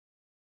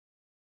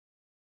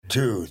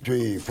2,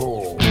 3,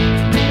 4.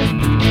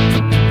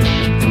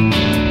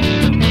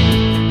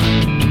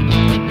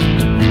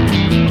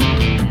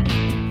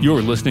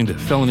 You're listening to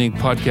Felony Inc.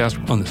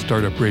 Podcast on the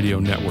Startup Radio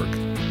Network.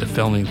 The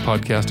Felony Inc.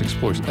 Podcast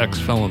explores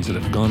ex-felons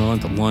that have gone on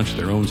to launch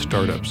their own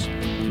startups.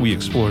 We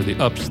explore the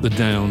ups, the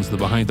downs, the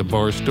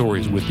behind-the-bar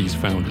stories with these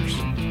founders.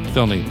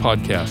 Felony Inc.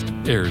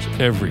 Podcast airs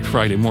every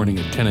Friday morning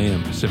at 10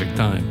 a.m. Pacific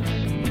Time.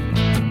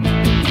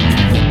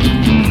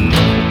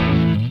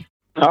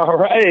 All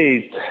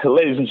right,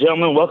 ladies and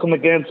gentlemen, welcome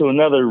again to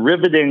another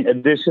riveting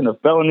edition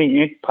of Felony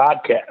Inc.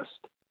 Podcast.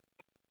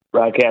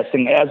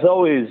 Broadcasting, as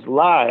always,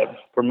 live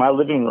from my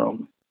living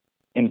room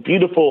in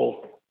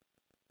beautiful,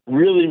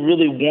 really,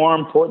 really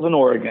warm Portland,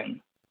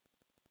 Oregon.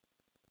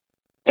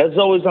 As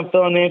always, I'm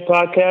Felony Inc.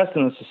 Podcast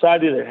in a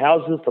society that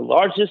houses the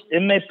largest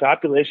inmate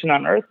population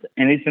on Earth.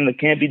 Anything that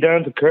can't be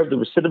done to curb the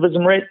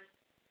recidivism rate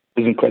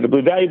is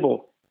incredibly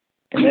valuable.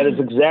 And that is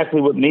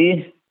exactly what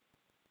me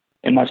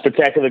and my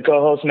spectacular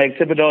co-host, Meg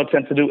Thibodeau,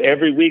 attempt to do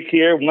every week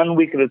here, 1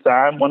 week at a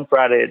time, one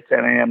Friday at 10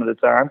 a.m. at a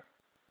time.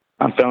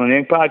 I'm Felony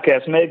Inc.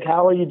 Podcast. Meg,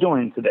 how are you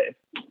doing today?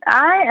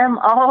 I am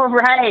all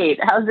right.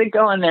 How's it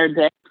going there,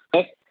 Dick?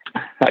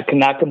 I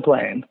cannot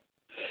complain.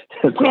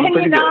 Can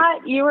you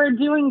not? You are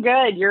doing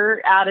good.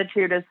 Your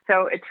attitude is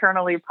so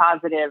eternally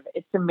positive.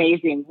 It's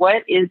amazing.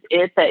 What is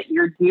it that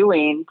you're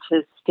doing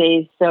to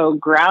stay so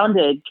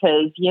grounded?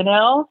 Because, you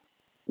know,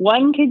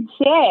 one could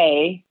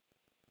say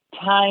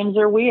times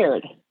are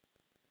weird.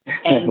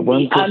 And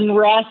the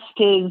unrest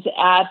is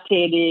at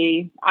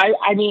I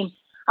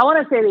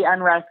want to say the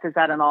unrest is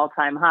at an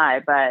all-time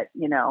high, but,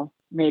 you know,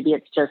 maybe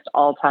it's just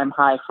all-time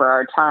high for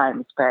our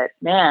times. But,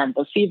 man,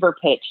 the fever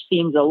pitch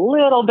seems a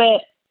little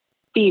bit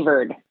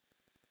fevered.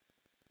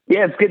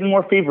 Yeah, it's getting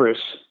more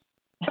feverish,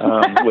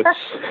 which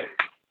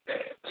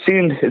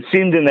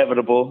seemed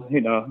inevitable,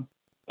 you know.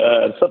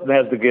 Something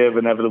has to give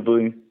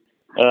inevitably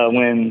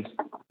when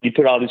you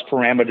put all these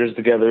parameters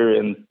together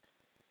and,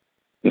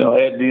 you know,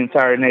 the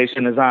entire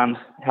nation is on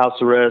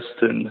house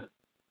arrest and,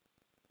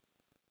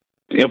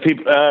 you know,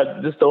 people,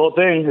 just the whole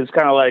thing is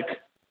kind of like,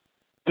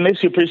 it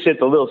makes you appreciate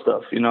the little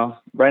stuff, you know.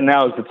 Right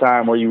now is the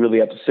time where you really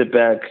have to sit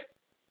back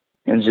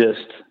and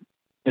just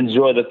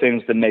enjoy the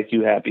things that make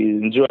you happy.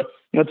 Enjoy,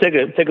 you know, take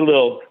a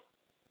little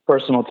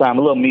personal time,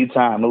 a little me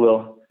time, a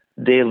little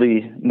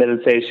daily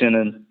meditation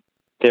and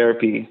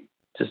therapy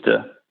just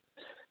to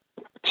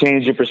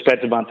change your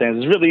perspective on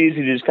things. It's really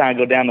easy to just kind of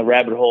go down the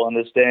rabbit hole in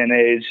this day and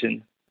age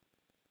and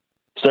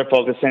start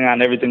focusing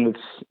on everything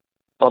that's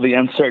all the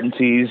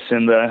uncertainties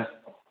and the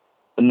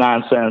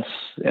nonsense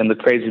and the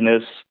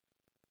craziness.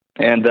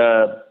 And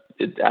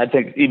I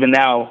think even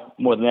now,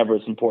 more than ever,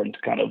 it's important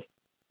to kind of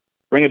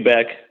bring it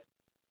back,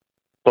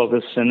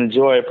 focus, and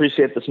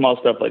appreciate the small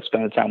stuff like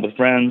spending time with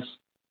friends,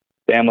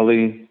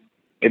 family,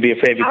 maybe a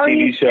favorite TV show. How are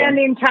you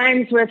spending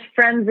times with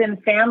friends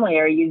and family?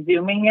 Are you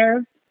Zooming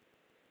yours?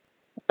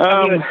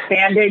 Have you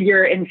expanded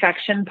your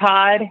infection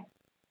pod?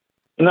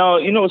 No,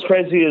 you know what's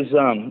crazy is,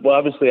 well,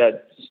 obviously I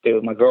stay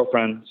with my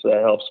girlfriend, so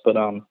that helps. But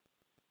I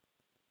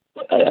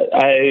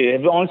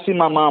have only seen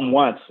my mom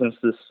once since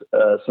the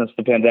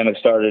pandemic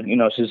started. You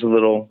know, she's a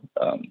little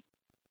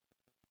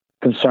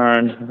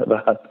concerned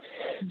about.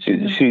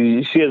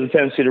 She has a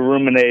tendency to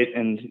ruminate,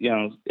 and you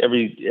know,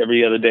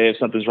 every other day if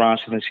something's wrong,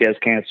 she thinks she has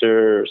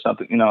cancer or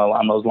something. You know,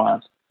 along those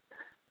lines.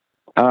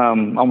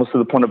 Almost to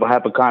the point of a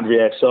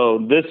hypochondriac. So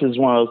this is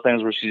one of those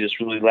things where she just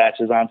really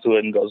latches onto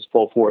it and goes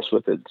full force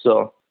with it.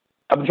 So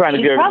I've been trying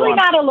to get her probably going.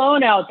 Not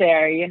alone out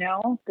there, you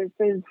know. This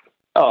is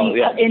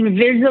the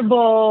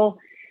invisible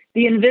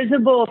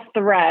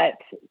threat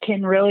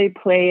can really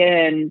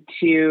play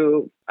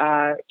into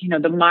you know,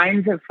 the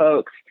minds of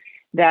folks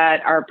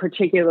that are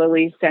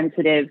particularly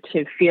sensitive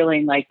to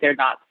feeling like they're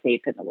not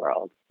safe in the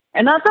world.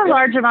 And that's a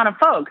large amount of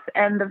folks.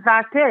 And the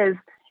fact is,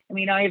 I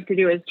mean, all you have to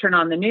do is turn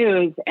on the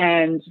news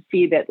and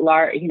see that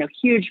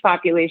huge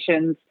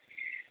populations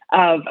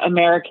of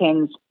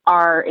Americans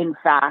are in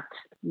fact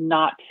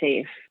not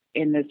safe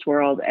in this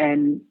world.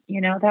 And,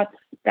 you know,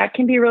 that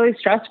can be really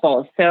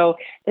stressful. So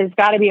there's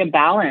got to be a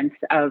balance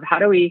of how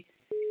do we,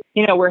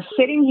 you know, we're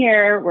sitting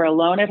here, we're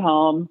alone at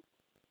home,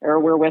 or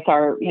we're with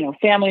our, you know,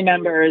 family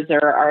members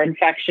or our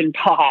infection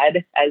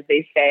pod, as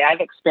they say. I've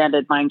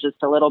expanded mine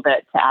just a little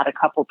bit to add a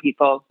couple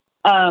people.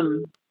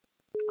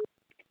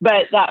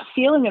 But that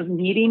feeling of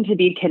needing to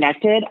be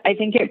connected, I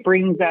think it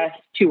brings us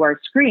to our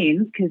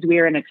screens because we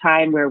are in a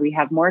time where we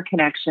have more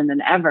connection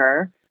than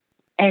ever.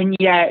 And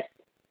yet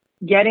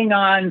getting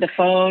on the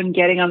phone,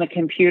 getting on the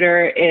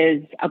computer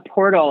is a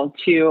portal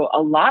to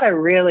a lot of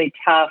really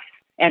tough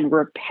and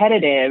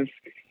repetitive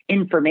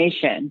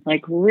information.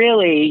 Like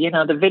really, you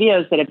know, the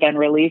videos that have been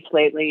released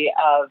lately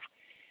of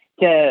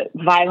the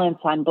violence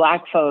on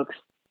Black folks,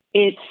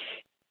 it's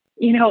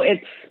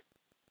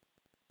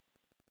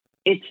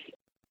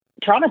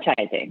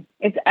traumatizing.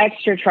 It's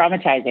extra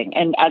traumatizing.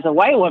 And as a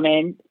white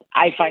woman,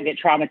 I find it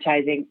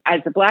traumatizing.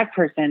 As a Black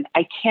person,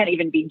 I can't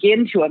even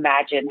begin to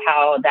imagine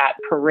how that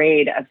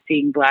parade of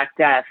seeing Black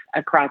death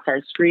across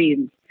our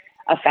screens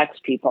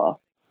affects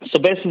people. So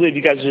basically, if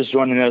you guys are just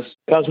joining us,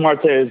 Coss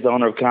Marte is the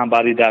owner of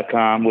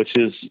ConBody.com, which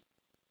is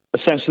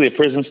essentially a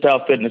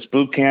prison-style fitness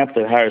boot camp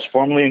that hires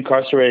formerly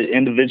incarcerated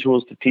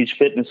individuals to teach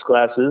fitness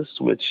classes,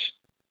 which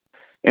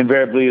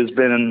invariably has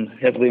been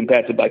heavily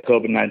impacted by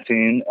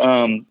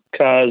COVID-19.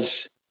 Coss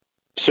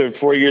served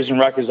 4 years in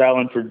Rikers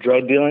Island for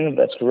drug dealing, if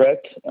that's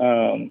correct,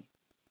 and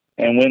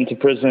went to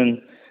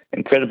prison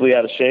incredibly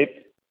out of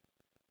shape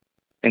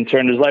and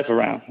turned his life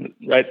around,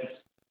 right?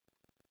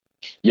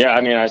 Yeah, I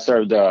mean, I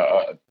served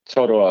a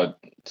total of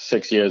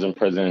 6 years in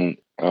prison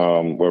with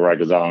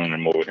Rikers Island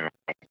and moving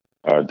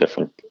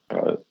different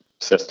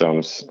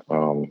systems.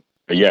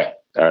 But yeah,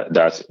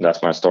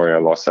 that's my story. I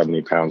lost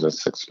 70 pounds in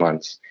 6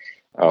 months,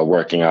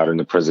 working out in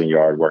the prison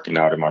yard, working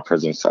out in my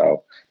prison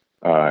cell,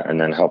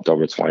 and then helped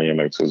over 20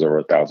 inmates who's over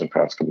 1,000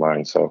 pounds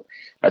combined. So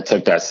I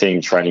took that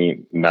same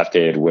training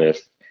method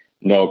with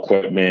no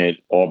equipment,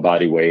 all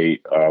body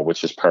weight,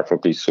 which is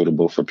perfectly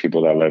suitable for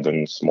people that live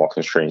in small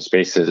constrained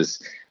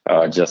spaces,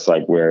 just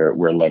like we're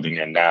living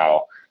in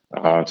now,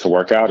 to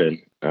work out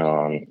in.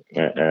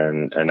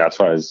 And that's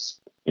why it's,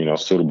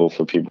 suitable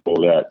for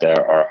people that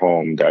are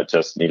home that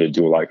just need to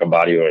do like a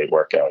body weight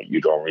workout.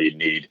 You don't really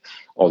need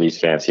all these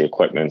fancy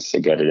equipments to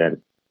get it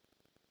in.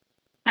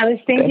 I was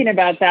thinking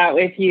about that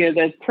with you.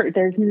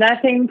 There's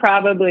nothing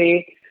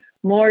probably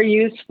more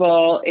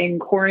useful in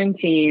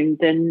quarantine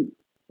than,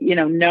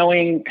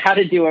 knowing how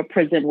to do a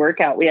prison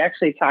workout. We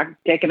actually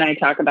Dick and I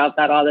talk about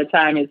that all the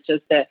time. It's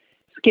just the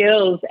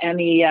skills and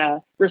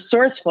the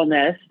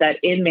resourcefulness that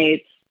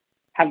inmates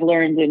have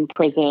learned in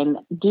prison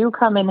do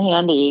come in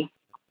handy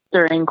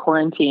during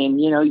quarantine.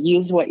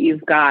 Use what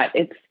you've got.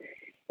 It's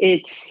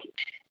a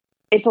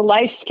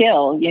life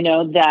skill,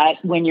 that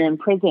when you're in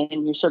prison,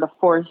 you're sort of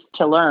forced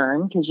to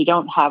learn because you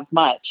don't have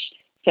much.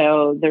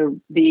 So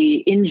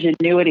the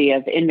ingenuity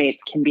of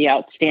inmates can be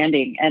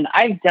outstanding. And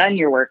I've done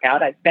your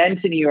workout. I've been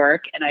to New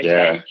York and I've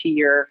been to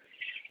your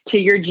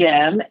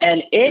gym,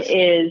 and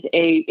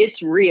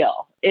it's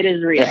real. It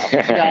is real.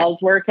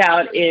 Y'all's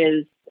workout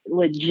is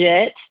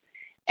legit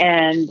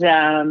and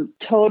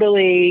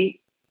totally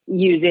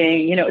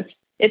using,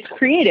 it's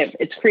creative.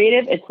 It's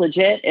creative. It's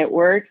legit. It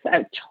works.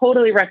 I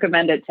totally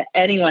recommend it to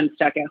anyone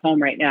stuck at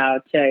home right now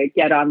to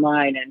get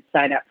online and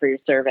sign up for your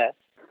service.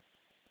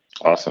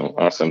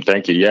 Awesome.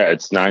 Thank you. Yeah,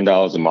 it's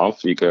 $9 a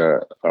month. You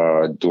could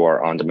do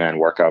our on-demand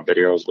workout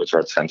videos, which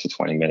are 10 to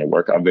 20 minute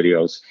workout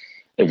videos.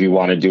 If you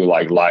want to do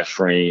like live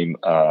stream,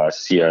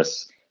 see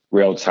us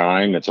real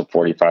time, it's a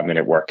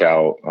 45-minute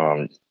workout.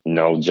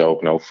 No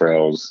joke, no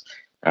frills.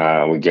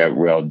 We get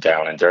real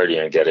down and dirty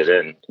and get it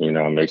in,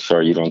 make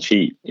sure you don't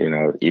cheat,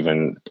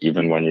 even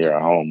when you're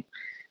at home.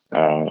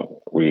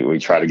 We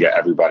try to get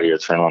everybody to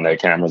turn on their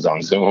cameras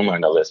on Zoom. I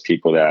know there's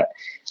people that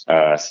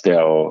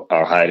still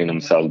are hiding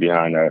themselves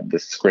behind the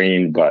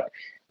screen, but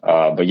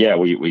yeah,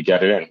 we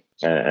get it in.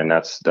 And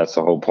that's the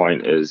whole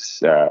point, is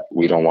that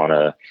we don't want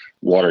to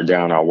water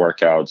down our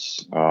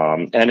workouts,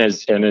 and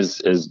is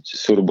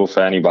suitable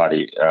for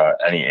anybody,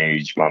 any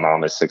age. My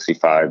mom is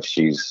 65.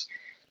 She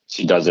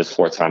does this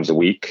 4 times a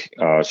week.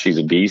 She's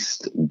a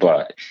beast,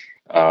 but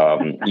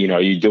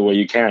you do what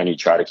you can. You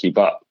try to keep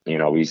up.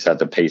 We set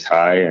the pace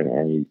high,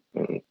 and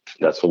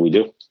that's what we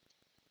do.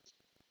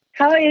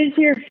 How is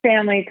your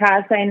family,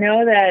 Coss? I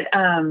know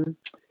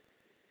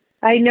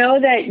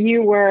that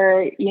you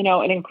were,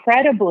 an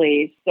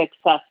incredibly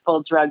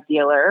successful drug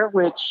dealer,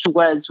 which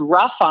was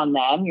rough on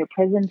them. Your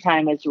prison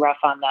time was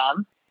rough on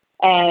them,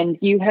 and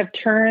you have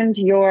turned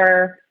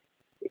your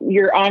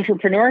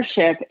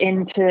entrepreneurship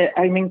into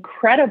an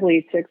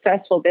incredibly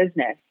successful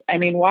business. I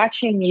mean,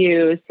 watching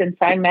you since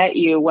I met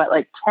you,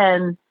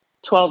 10,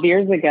 12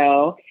 years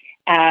ago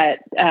at,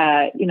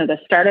 the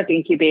startup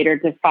incubator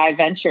to 5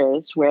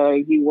 Ventures where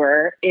you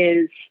were,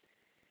 is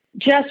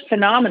just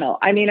phenomenal.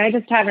 I mean, I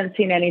just haven't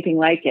seen anything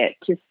like it.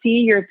 To see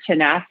your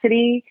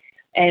tenacity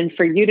and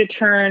for you to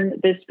turn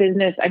this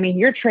business, I mean,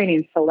 you're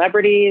training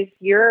celebrities,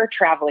 you're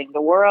traveling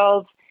the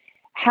world.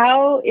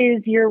 How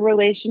is your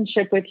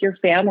relationship with your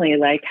family?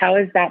 How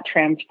is that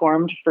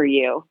transformed for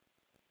you?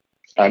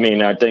 I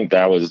mean, I think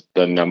that was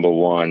the number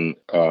one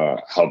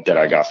help that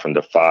I got from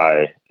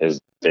Defy, is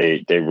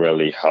they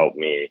really helped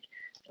me,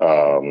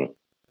 reconnect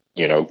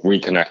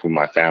with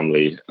my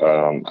family.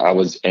 I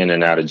was in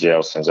and out of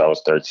jail since I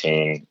was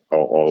 13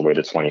 all the way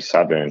to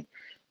 27.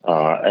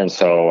 And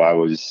so I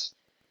was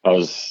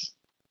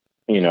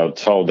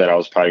told that I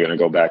was probably going to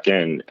go back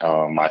in.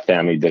 My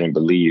family didn't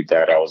believe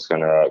that I was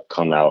going to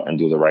come out and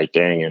do the right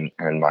thing.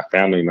 And my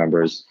family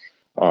members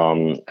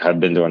have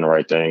been doing the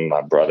right thing.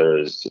 My brother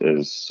is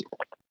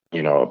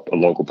a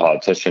local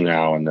politician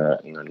now in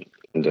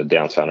the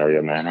downtown area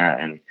of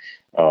Manhattan.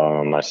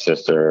 My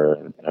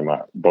sister and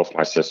both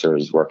my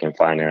sisters work in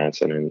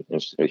finance and in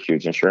a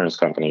huge insurance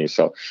company.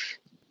 So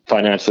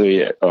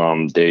financially,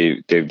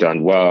 they've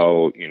done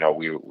well.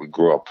 We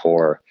grew up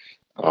poor.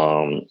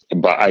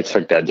 But I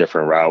took that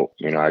different route.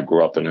 I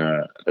grew up in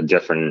a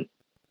different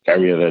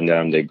area than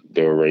them.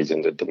 They were raised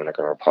in the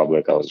Dominican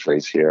Republic. I was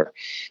raised here.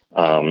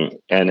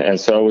 And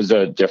so it was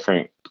a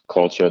different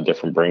culture,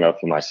 different bring up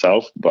for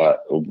myself.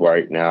 But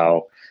right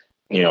now,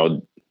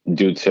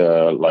 due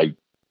to like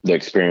the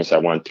experience I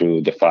went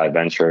through, the 5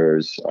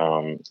 ventures,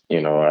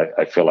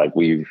 I feel like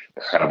we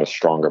have a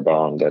stronger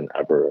bond than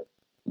ever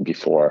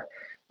before.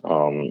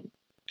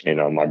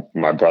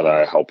 My brother,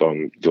 I help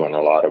him doing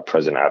a lot of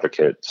prison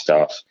advocate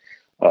stuff,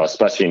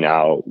 especially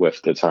now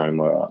with the time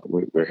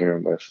we're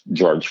hearing with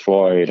George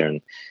Floyd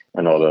and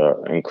all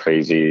the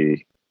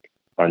crazy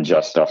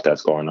unjust stuff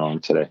that's going on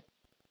today.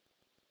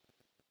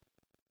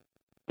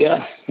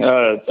 Yeah.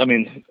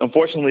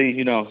 Unfortunately,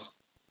 it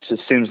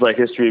just seems like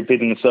history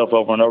repeating itself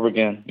over and over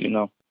again,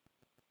 Yeah.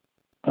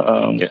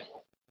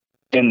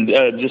 And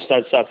just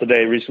I saw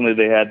today, recently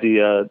they had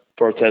the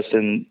protest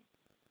in,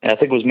 I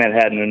think it was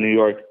Manhattan in New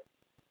York.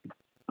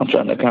 I'm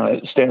trying to kind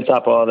of stay on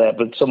top of all that,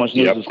 but so much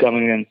news is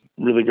coming in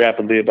really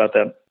rapidly about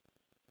that.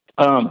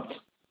 Now,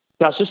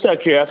 just out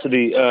of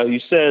curiosity, you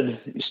said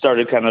you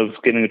started kind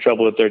of getting in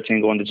trouble at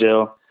 13, going to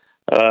jail.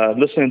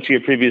 Listening to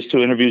your previous 2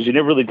 interviews, you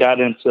never really got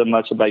into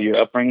much about your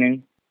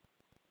upbringing.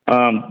 We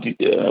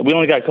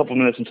only got a couple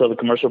minutes until the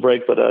commercial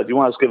break, but do you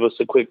want to give us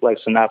a quick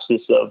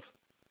synopsis of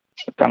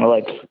kind of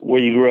like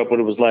where you grew up, what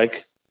it was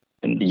like,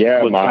 and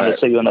what kind of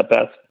set you on that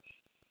path?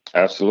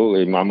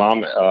 Absolutely. My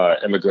mom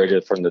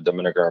immigrated from the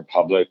Dominican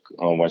Republic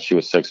when she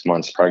was 6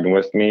 months pregnant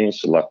with me.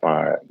 She left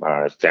my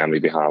family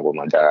behind with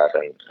my dad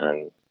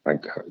and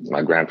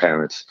my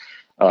grandparents.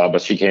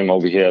 But she came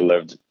over here,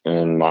 lived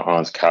in my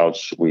aunt's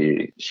couch.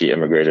 She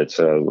immigrated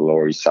to the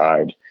Lower East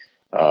Side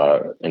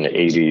in the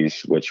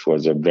 80s, which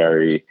was a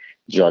very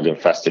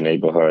drug-infested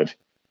neighborhood.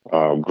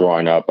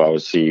 Growing up, I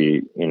would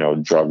see,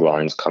 drug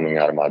lines coming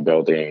out of my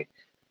building.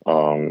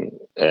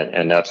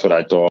 And that's what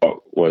I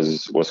thought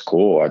was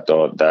cool. I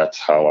thought that's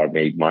how I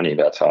made money.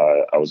 That's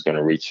how I was going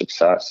to reach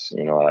success.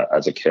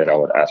 As a kid, I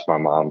would ask my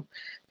mom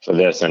for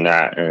this and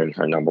that, and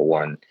her number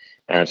one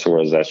answer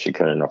was that she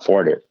couldn't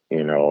afford it,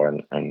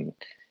 and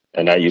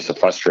that used to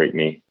frustrate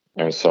me.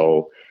 And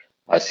so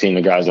I seen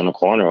the guys on the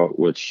corner,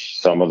 which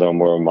some of them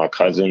were my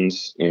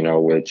cousins,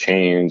 with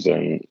chains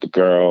and the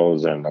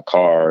girls and the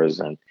cars,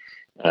 and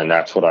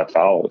that's what I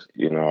followed.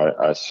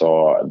 I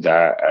saw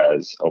that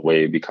as a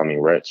way of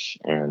becoming rich,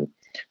 and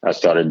I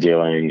started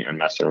dealing and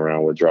messing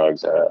around with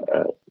drugs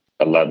at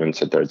 11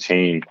 to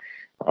 13.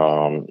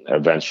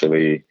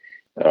 Eventually,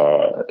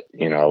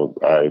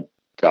 I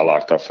got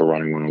locked up for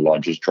running one of the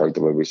largest drug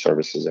delivery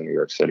services in New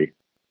York City.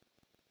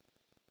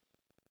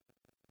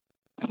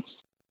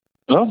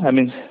 Well,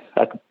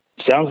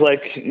 sounds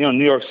like,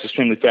 New York's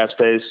extremely fast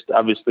paced.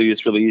 Obviously,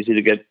 it's really easy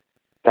to get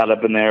caught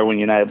up in there when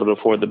you're not able to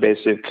afford the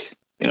basic,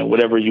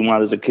 whatever you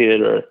want as a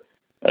kid or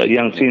a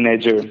young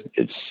teenager.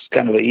 It's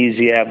kind of an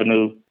easy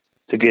avenue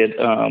to get,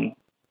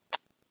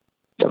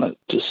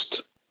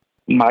 just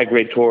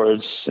migrate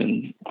towards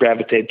and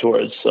gravitate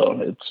towards.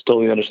 So it's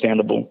totally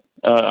understandable.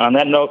 On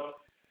that note,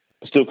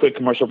 let's do a quick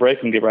commercial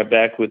break and get right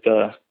back with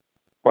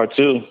part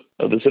 2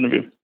 of this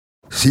interview.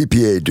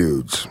 CPA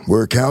dudes,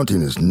 where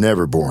accounting is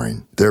never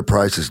boring. Their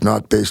price is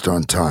not based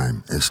on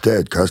time.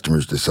 Instead,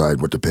 customers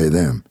decide what to pay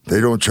them.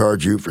 They don't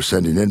charge you for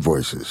sending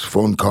invoices,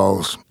 phone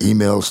calls,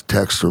 emails,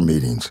 texts, or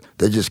meetings.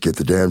 They just get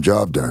the damn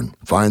job done.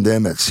 Find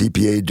them at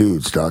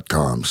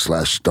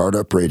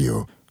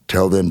cpadudes.com/startupradio.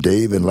 Tell them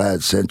Dave and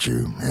Lad sent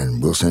you,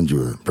 and we'll send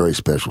you a very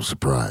special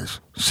surprise.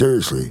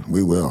 Seriously,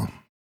 we will.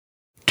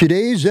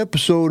 Today's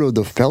episode of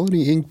the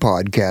Felony Inc.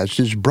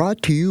 podcast is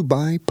brought to you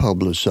by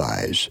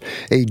Publicize,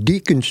 a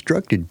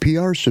deconstructed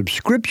PR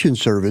subscription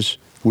service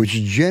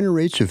which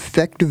generates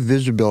effective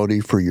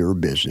visibility for your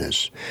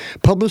business.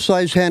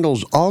 Publicize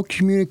handles all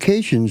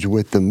communications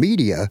with the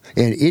media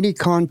and any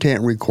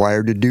content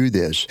required to do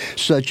this,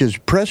 such as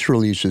press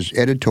releases,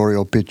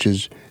 editorial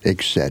pitches,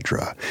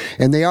 etc.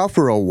 And they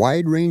offer a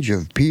wide range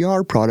of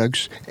PR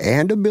products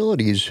and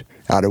abilities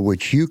out of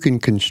which you can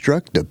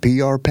construct the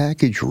PR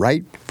package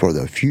right for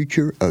the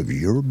future of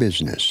your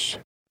business.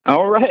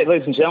 All right,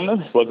 ladies and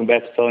gentlemen, welcome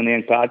back to Felony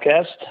Inc.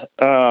 podcast.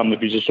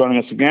 If you're just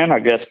joining us again, our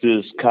guest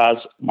is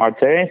Coss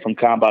Marte from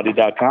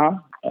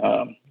ConBody.com.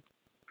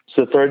 It's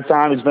the 3rd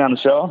time he's been on the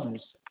show.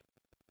 He's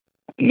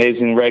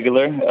amazing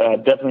regular.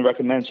 Definitely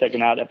recommend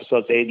checking out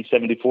episodes 8 and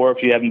 74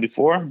 if you haven't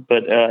before.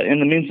 But in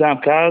the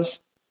meantime, Coss,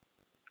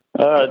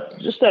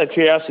 just out of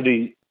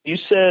curiosity, you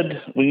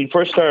said when you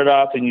first started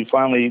off and when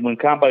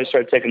ConBody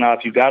started taking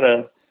off, you got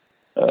a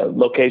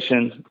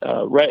location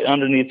right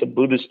underneath the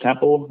Buddhist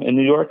temple in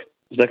New York.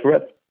 Is that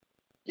correct?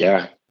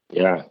 Yeah.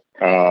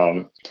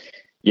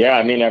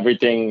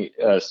 Everything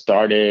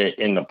started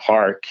in the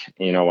park.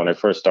 When I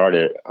first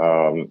started,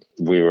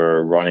 we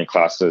were running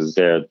classes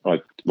there. I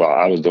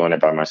was doing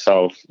it by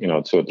myself, 2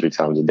 or 3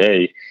 times a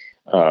day,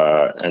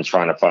 and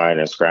trying to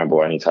find and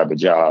scramble any type of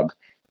job.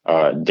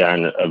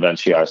 Then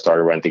eventually I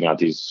started renting out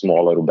these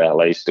small little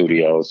ballet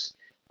studios.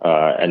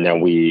 And then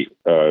we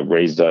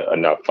raised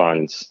enough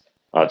funds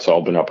to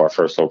open up our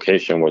first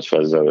location, which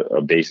was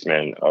a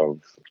basement of,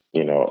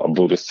 a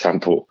Buddhist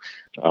temple.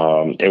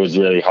 It was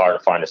really hard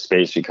to find a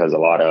space because a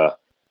lot of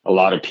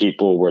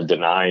people were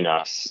denying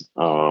us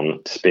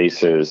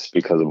spaces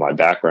because of my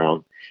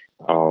background.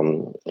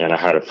 And I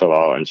had to fill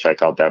out and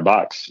check out that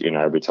box,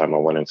 every time I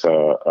went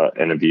into an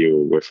interview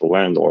with a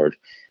landlord.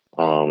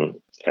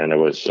 and it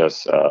was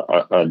just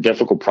a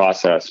difficult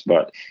process.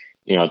 But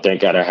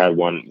thank God I had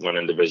one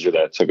individual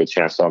that took a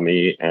chance on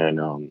me,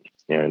 and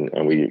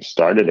we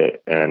started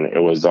it, and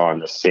it was on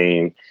the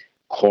same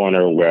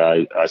corner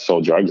where I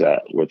sold drugs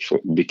at, which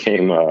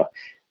became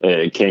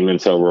it came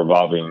into a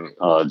revolving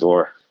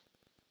door.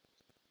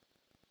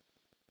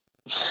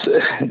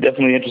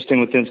 Definitely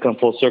interesting when things come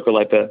full circle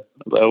like that.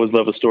 I always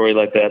love a story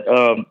like that.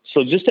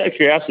 So just out of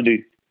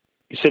curiosity,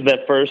 you said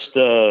that first,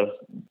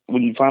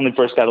 when you finally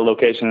first got a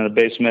location in the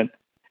basement,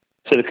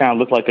 said it kind of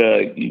looked like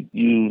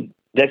you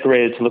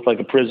decorated to look like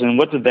a prison.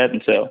 What did that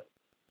entail?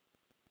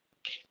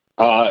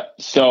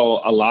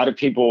 So a lot of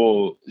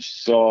people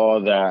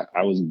saw that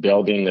I was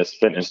building this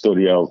fitness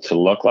studio to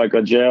look like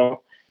a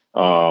jail.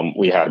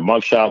 We had a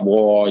mugshot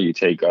wall. You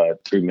take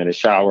 3-minute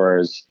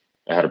showers.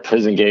 I had a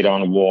prison gate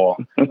on the wall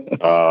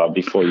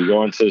before you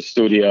go into the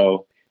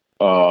studio.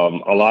 A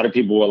lot of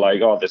people were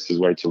like, oh, this is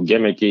way too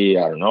gimmicky.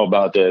 I don't know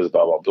about this,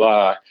 blah, blah,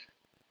 blah.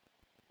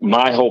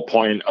 My whole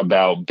point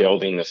about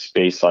building a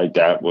space like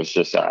that was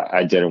just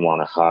I didn't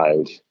want to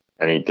hide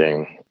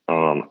anything.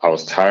 I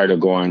was tired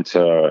of going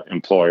to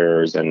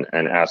employers and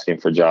asking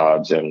for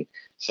jobs and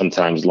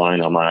sometimes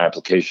lying on my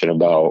application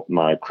about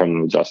my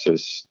criminal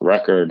justice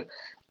record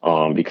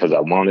because I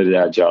wanted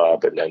that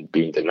job and then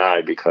being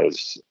denied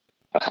because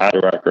I had a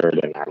record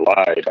and I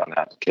lied on the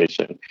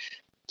application.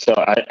 So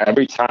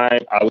every time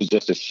I was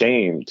just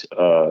ashamed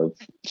of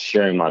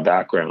sharing my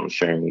background,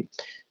 sharing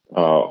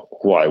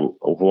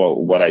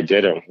what I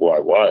did and who I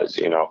was,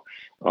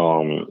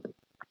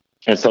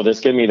 and so this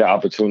gave me the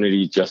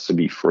opportunity just to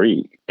be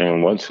free.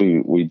 And once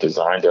we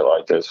designed it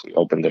like this, we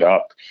opened it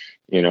up.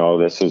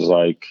 This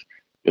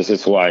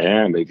is who I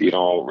am. If you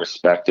don't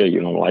respect it,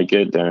 you don't like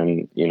it,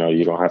 then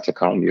you don't have to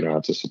come. You don't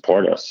have to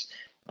support us.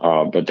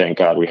 But thank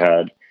God we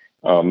had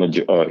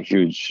a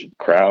huge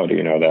crowd,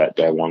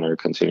 that wanted to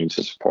continue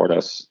to support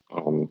us.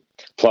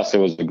 Plus, it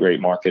was a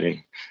great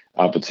marketing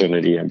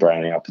opportunity and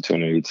branding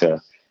opportunity to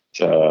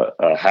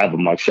have a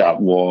mugshot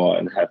wall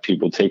and have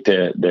people take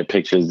their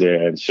pictures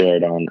there and share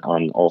it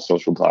on all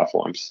social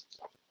platforms.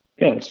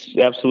 Yeah, it's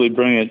absolutely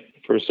brilliant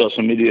for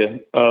social media.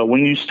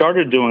 When you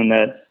started doing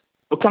that,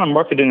 what kind of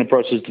marketing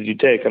approaches did you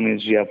take? I mean,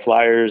 did you have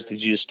flyers?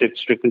 Did you just stick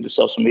strictly to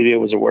social media?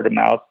 Was it word of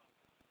mouth?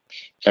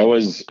 It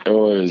was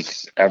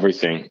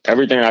everything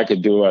I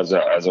could do as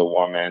a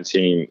one-man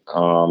team.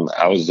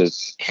 I was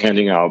just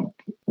handing out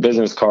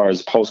business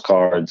cards,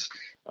 postcards,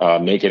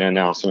 making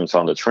announcements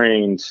on the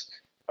trains.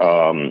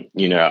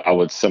 I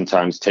would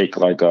sometimes take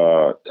like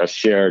a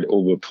shared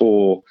Uber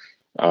pool,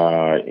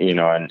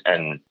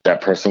 and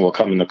that person will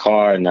come in the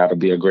car and that'll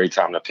be a great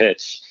time to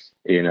pitch,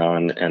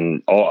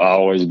 and I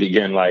always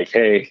begin like,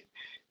 hey,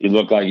 you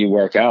look like you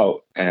work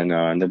out. And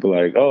they'll be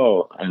like,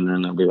 oh, and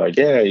then I'll be like,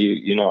 yeah,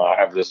 I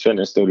have this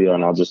fitness studio,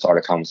 and I'll just start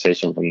a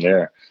conversation from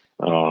there,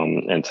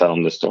 and tell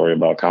them the story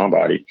about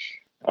ConBody.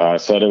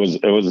 So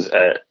it was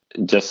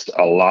just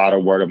a lot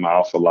of word of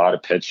mouth, a lot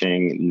of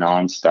pitching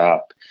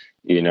nonstop,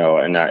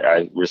 and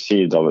I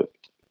received a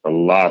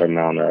lot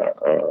amount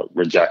of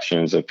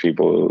rejections of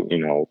people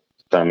who,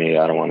 tell me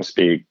I don't want to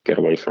speak, get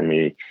away from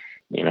me,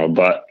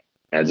 but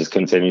I just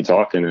continue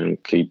talking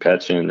and keep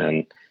pitching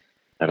and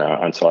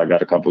until I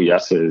got a couple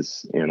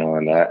yeses, and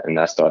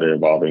that started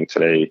evolving.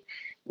 Today,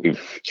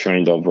 we've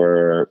trained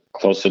over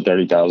close to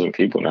 30,000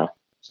 people now.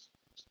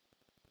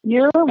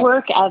 Your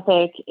work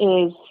ethic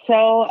is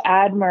so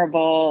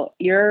admirable.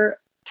 Your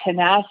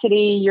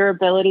tenacity, your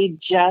ability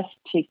just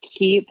to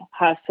keep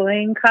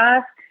hustling,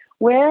 Coss.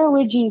 Where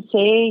would you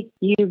say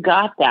you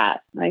got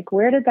that? Like,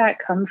 where did that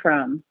come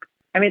from?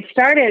 I mean,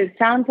 it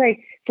sounds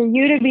like for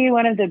you to be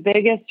one of the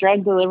biggest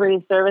drug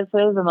delivery services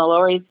in the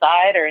Lower East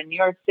Side or in New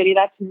York City,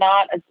 that's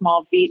not a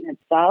small feat in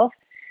itself.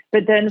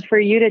 But then for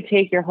you to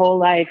take your whole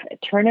life,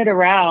 turn it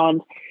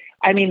around.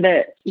 I mean,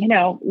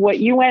 what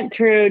you went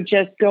through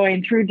just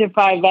going through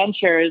Defy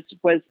Ventures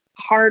was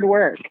hard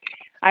work.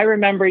 I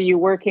remember you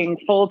working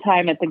full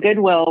time at the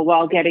Goodwill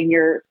while getting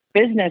your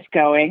business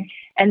going.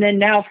 And then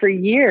now for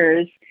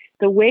years,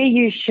 the way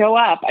you show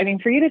up, I mean,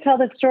 for you to tell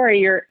the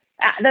story,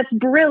 that's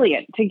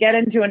brilliant to get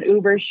into an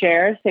Uber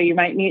share. So you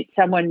might meet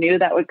someone new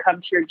that would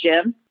come to your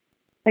gym.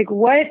 Like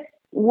what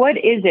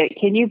is it?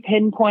 Can you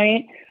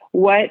pinpoint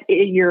where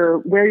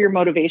your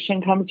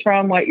motivation comes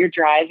from, what your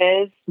drive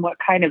is, what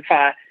kind of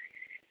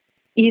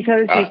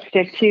ethos you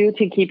stick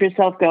to keep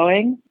yourself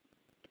going?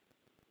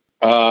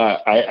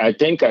 I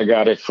think I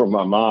got it from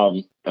my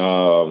mom,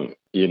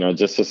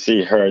 just to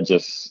see her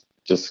just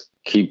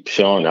keep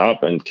showing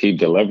up and keep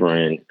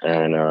delivering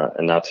and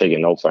not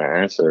taking no for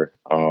an answer.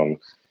 I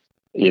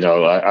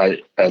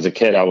as a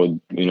kid, I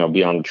would,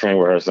 be on the train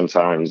with her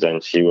sometimes,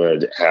 and she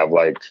would have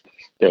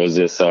there was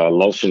this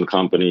lotion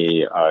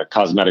company,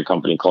 cosmetic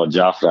company called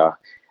Jafra,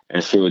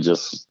 and she would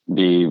just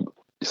be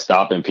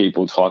stopping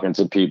people, talking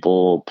to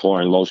people,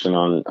 pouring lotion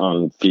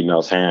on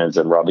females' hands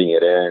and rubbing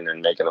it in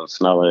and making them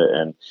smell it.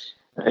 And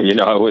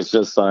it was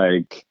just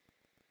like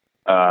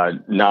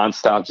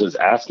nonstop just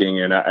asking.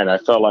 And I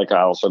felt like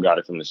I also got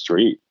it from the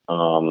street.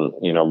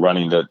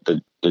 Running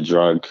the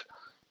drug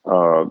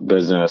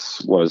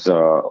business was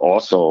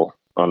also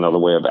another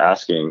way of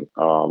asking.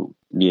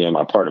 Me and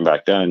my partner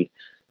back then,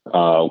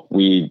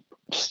 we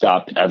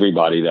stopped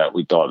everybody that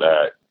we thought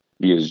that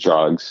used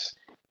drugs.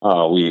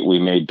 We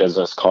made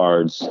business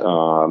cards,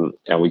 and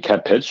we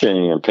kept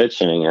pitching and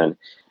pitching. And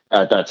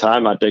at that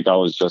time, I think I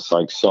was just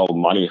like so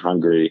money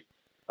hungry,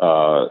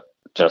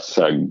 just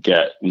to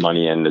get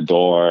money in the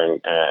door.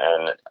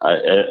 And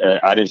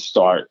I didn't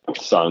start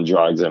selling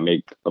drugs and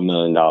make $1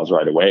 million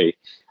right away.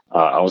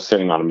 I was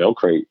sitting on a milk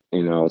crate,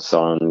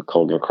 selling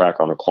coke and crack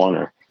on the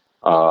corner.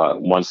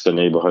 Once the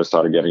neighborhood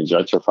started getting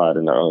gentrified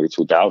in the early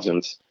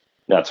 2000s,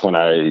 that's when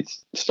I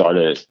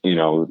started,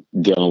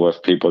 dealing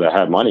with people that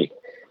had money,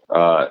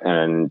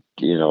 and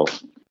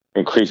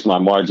increased my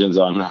margins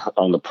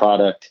on the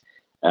product,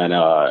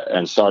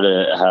 and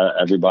started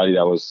everybody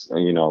that was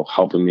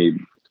helping me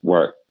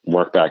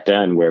work back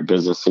then, where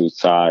business suit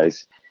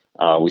size.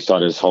 We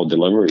started this whole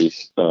delivery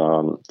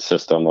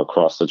system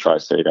across the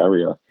tri-state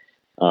area.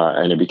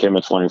 And it became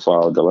a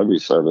 24-hour delivery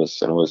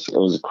service, and it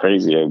was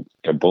crazy.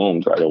 It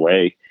boomed right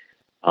away.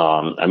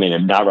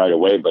 Not right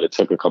away, but it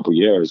took a couple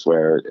years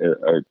where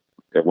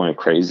it went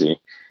crazy.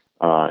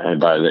 And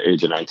by the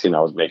age of 19,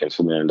 I was making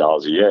 $2 million a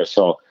year.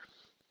 So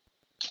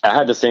I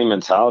had the same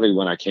mentality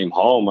when I came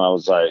home. I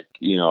was like,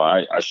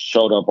 I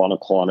showed up on a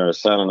corner,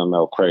 sat on a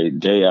milk crate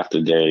day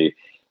after day.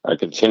 I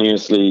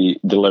continuously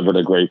delivered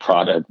a great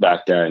product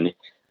back then.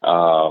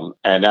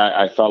 And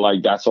I felt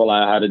like that's all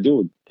I had to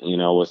do,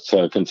 was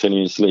to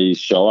continuously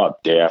show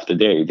up day after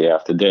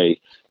day,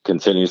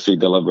 continuously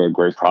deliver a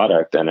great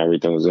product, and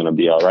everything was going to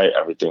be all right.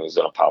 Everything was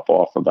going to pop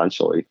off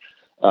eventually.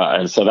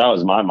 And so that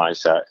was my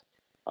mindset.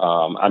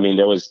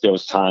 There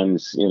was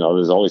times,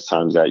 there's always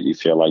times that you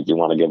feel like you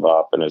want to give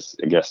up and it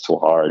gets too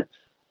hard.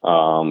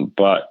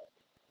 But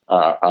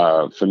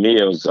for me,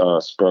 it was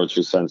a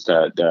spiritual sense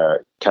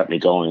that kept me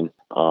going.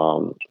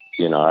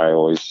 I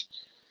always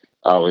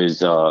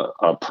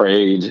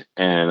prayed,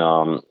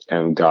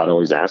 and God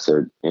always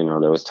answered.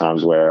 There was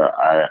times where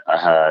I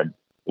had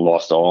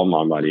lost all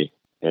my money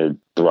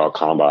throughout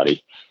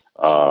ConBody,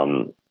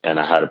 and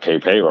I had to pay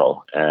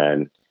payroll,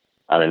 and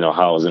I didn't know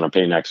how I was going to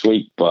pay next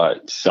week,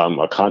 but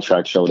a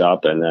contract showed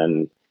up, and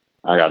then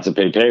I got to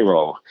pay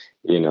payroll.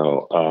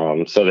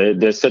 So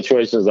there's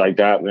situations like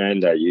that, man,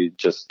 that you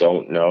just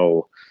don't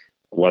know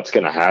what's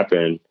going to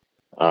happen.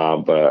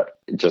 But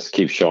just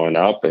keep showing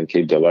up and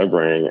keep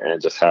delivering,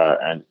 and just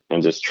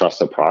trust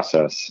the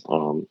process.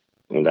 And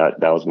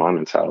that was my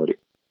mentality.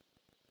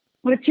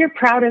 What's your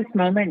proudest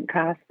moment,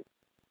 Coss?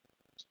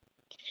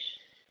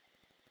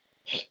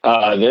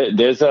 I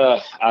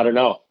don't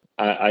know.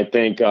 I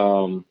think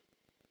there's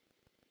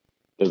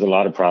a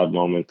lot of proud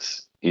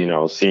moments.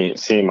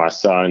 Seeing my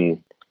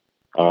son,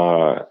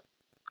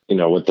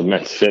 with the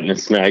Men's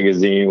Fitness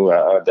magazine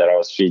that I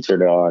was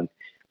featured on.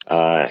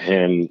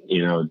 Him,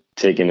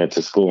 taking it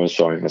to school and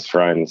showing his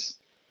friends,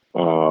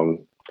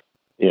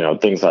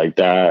 things like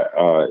that.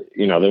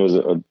 There was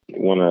a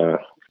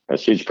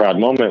huge proud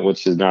moment,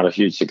 which is not a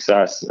huge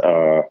success,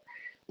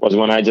 was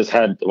when I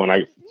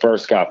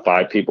first got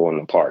 5 people in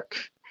the park,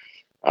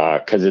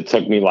 because it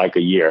took me like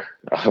a year.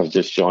 I was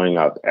just showing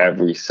up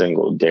every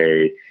single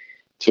day,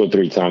 2 or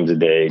 3 times a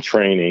day,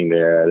 training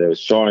there. They was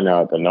showing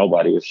up and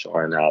nobody was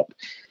showing up.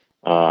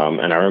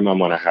 And I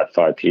remember when I had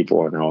 5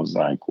 people, and I was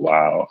like,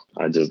 wow,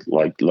 I just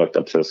looked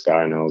up to the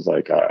sky, and I was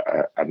like,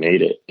 I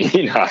made it.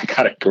 I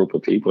got a group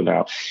of people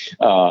now,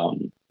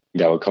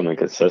 that were coming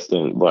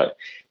consistent. But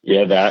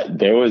yeah,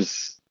 there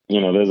was,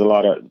 there's a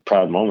lot of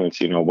proud moments,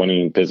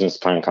 winning business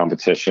plan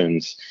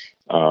competitions.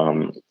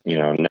 Now,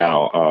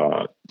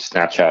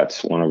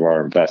 Snapchat's one of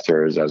our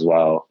investors as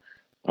well.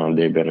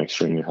 They've been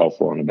extremely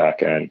helpful on the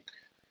back end.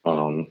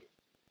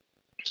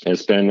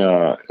 It's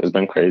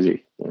been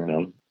crazy,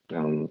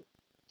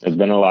 There's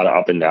been a lot of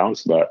up and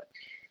downs, but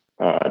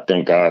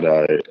thank God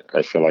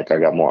I feel like I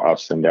got more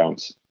ups than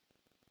downs.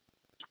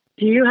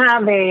 Do you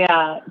have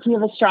a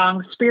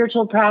strong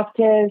spiritual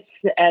practice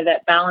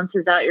that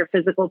balances out your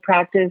physical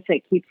practice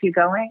that keeps you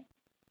going?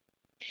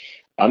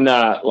 I'm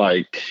not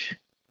like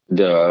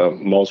the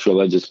most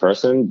religious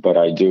person, but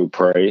I do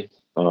pray.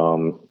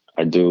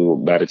 I do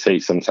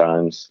meditate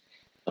sometimes.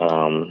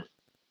 And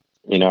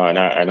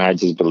I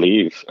just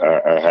believe.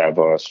 I have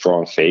a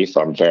strong faith.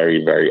 I'm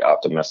very, very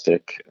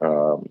optimistic.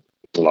 A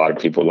lot of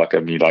people look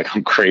at me like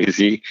I'm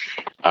crazy,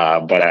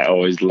 but I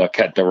always look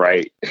at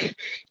the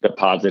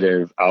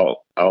positive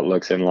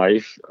outlooks in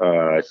life.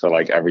 I feel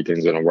like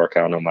everything's going to work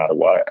out no matter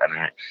what.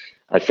 And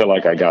I feel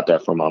like I got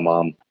that from my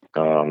mom.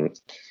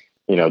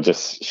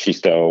 She's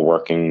still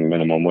working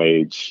minimum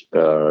wage,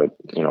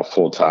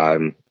 full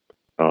time,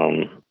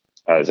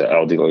 as an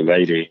elderly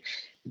lady,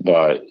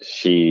 but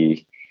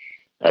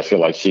I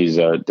feel like she's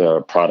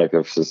the product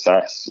of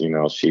success.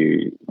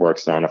 She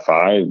works 9 to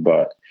 5,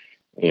 but,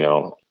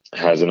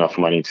 has enough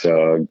money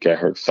to get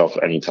herself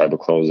any type of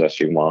clothes that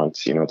she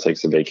wants,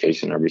 takes a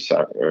vacation every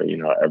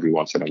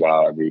once in a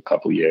while, every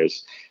couple of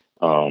years.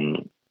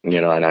 And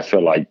I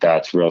feel like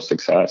that's real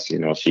success.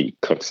 She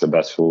cooks the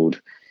best food,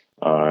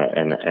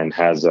 and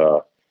has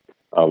a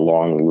a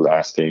long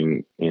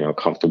lasting,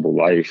 comfortable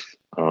life,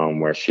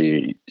 where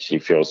she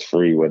feels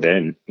free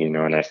within,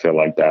 and I feel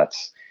like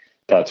that's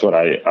what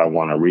I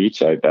want to reach.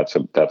 That's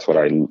what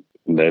I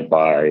live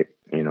by.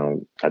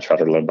 I try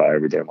to live by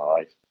every day of my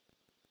life.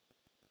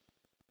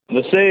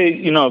 Let's say,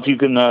 if you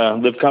can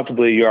live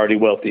comfortably, you're already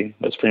wealthy.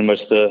 That's pretty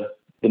much the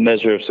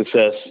measure of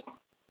success.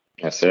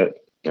 That's it.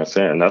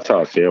 And that's how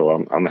I feel.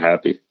 I'm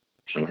happy.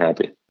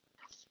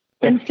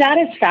 And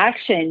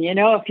satisfaction,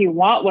 if you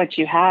want what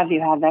you have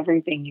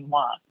everything you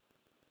want.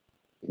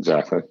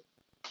 Exactly.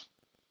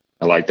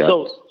 I like that.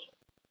 So,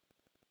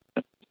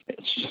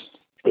 it's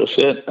real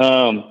shit.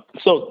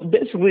 So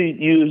basically,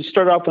 you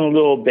start off in a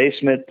little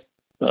basement,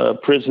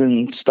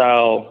 prison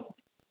style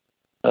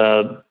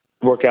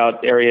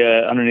workout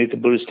area underneath the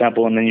Buddhist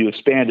temple, and then you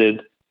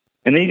expanded,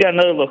 and then you got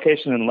another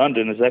location in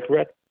London. Is that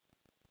correct?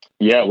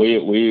 Yeah,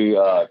 we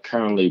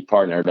currently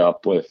partnered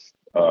up with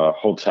a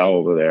hotel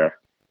over there,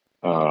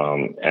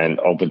 and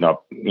opened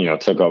up,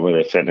 took over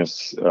the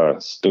fitness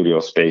studio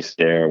space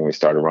there, and we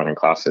started running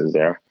classes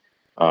there.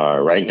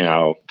 Right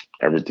now,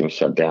 everything's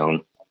shut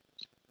down,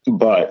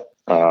 but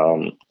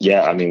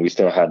we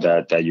still have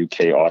that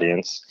UK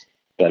audience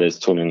that is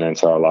tuning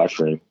into our live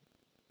stream.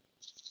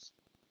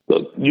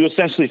 So you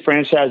essentially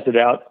franchised it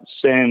out,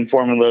 same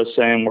formula,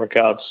 same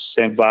workouts,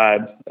 same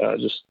vibe,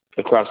 just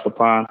across the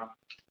pond,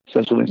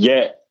 essentially.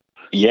 Yeah.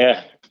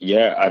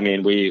 I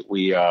mean, we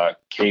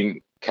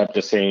kept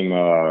the same,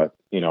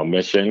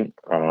 mission.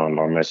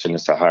 Our mission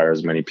is to hire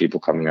as many people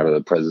coming out of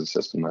the prison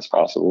system as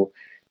possible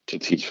to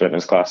teach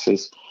fitness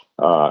classes.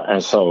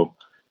 And so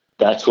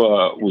that's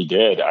what we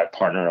did. I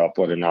partnered up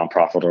with a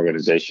nonprofit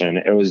organization.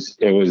 It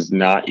was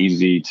not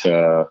easy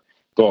to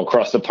go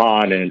across the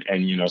pond and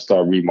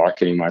start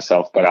remarketing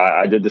myself. But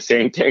I did the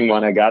same thing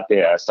when I got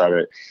there. I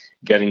started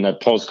getting the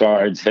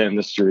postcards, hitting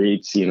the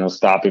streets,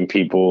 stopping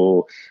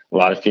people, a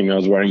lot of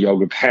females wearing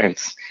yoga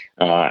pants,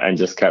 and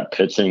just kept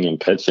pitching and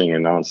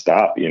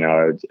nonstop,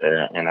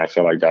 and I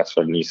feel like that's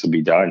what needs to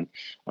be done.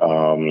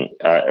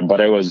 But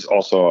it was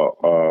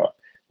also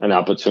an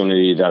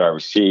opportunity that I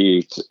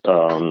received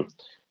from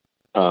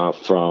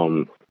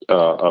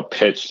a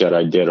pitch that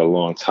I did a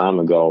long time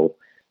ago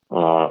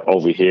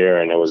over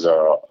here, and it was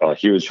a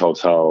huge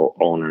hotel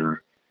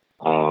owner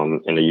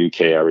in the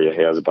UK area.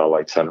 He has about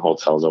like 10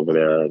 hotels over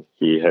there.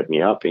 He hit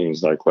me up and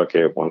he's like, look,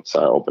 once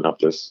I open up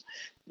this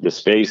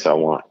space, I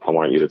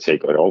want you to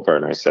take it over.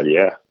 And I said,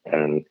 yeah.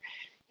 And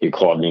he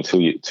called me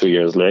two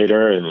years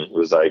later and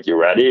was like, you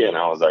ready? And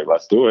I was like,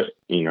 let's do it.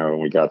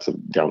 We got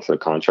down to the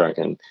contract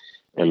and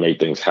made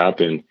things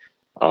happen.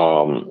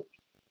 I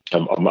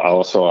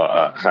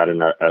also had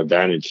an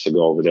advantage to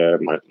go over there.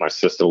 My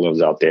sister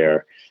lives out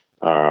there.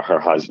 Her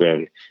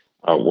husband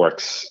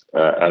works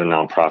at a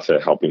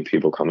nonprofit helping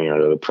people coming out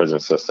of the prison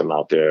system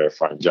out there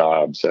find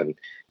jobs and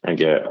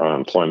get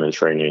employment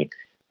training.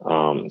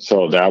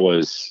 So that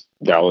was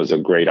a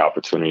great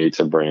opportunity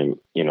to bring,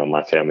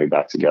 my family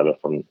back together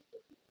from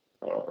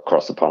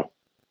across the pond.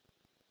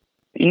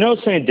 You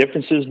notice any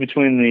differences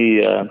between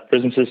the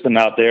prison system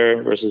out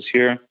there versus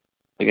here?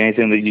 Like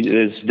anything that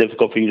is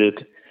difficult for you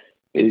to,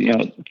 is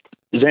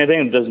there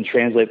anything that doesn't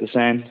translate the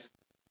same?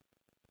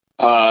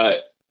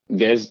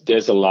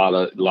 There's a lot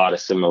of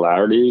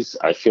similarities.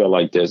 I feel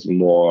like there's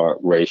more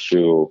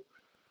racial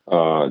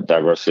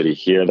diversity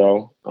here,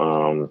 though.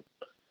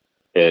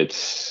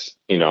 It's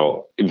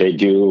they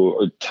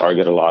do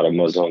target a lot of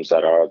Muslims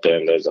that are out there,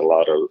 and there's a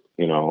lot of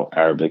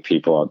Arabic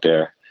people out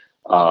there.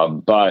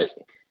 But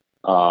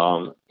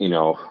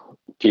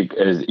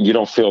people, you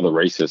don't feel the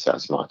racist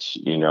as much.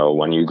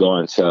 When you go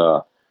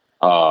into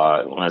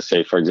let's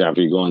say, for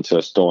example, you go into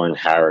a store in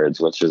Harrods,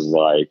 which is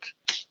like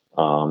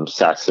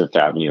Saks Fifth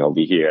Avenue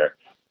over here.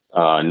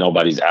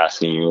 Nobody's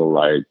asking you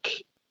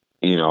like,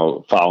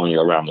 following you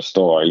around the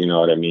store. You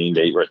know what I mean?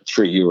 They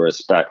treat you with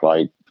respect,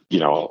 like,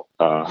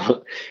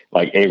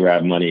 like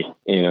Arab money,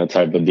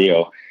 type of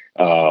deal.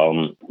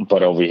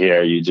 But over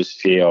here, you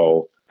just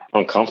feel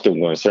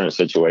uncomfortable in certain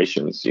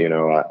situations.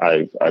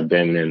 I've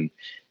been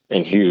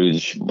in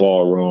huge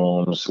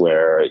ballrooms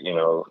where,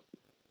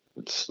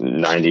 it's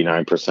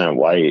 99%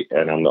 white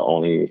and I'm the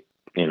only,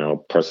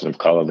 person of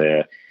color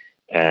there.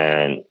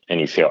 And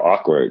you feel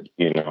awkward,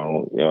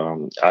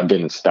 I've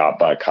been stopped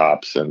by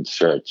cops and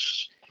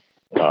searched.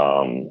 I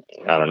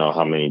don't know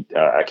how many,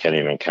 I can't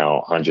even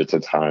count, hundreds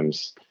of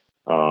times.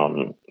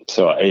 And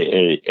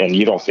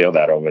you don't feel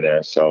that over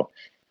there. So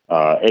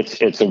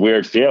it's a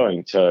weird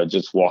feeling to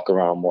just walk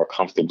around more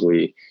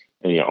comfortably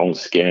in your own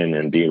skin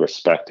and be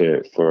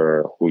respected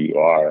for who you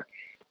are.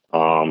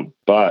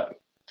 But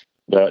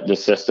the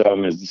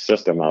system is the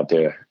system out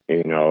there.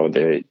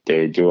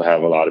 They do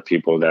have a lot of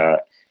people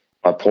that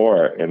are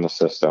poor in the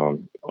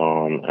system.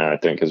 And I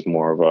think it's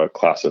more of a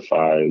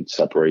classified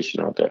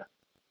separation out there.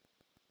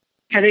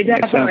 Yeah, they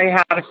definitely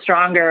have a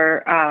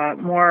stronger,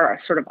 more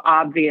sort of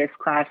obvious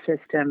class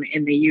system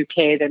in the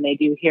UK than they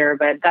do here.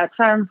 But that's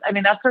a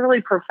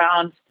really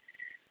profound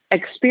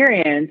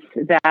experience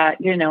that,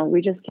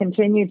 we just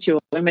continue to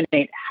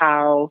eliminate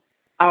how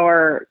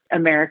our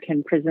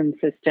American prison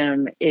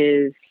system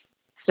is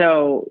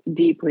so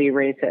deeply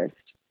racist.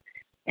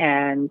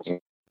 And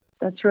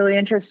that's really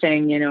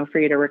interesting, for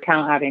you to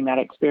recount having that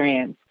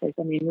experience. Because,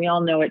 we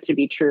all know it to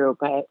be true,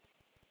 but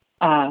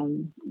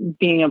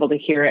being able to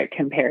hear it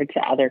compared to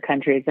other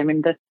countries. I've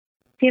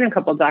seen a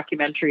couple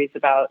documentaries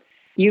about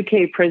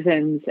UK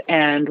prisons,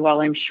 and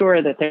while I'm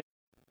sure that they're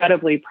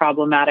incredibly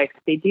problematic,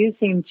 they do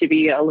seem to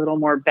be a little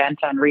more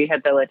bent on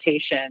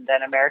rehabilitation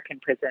than American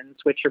prisons,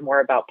 which are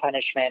more about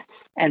punishment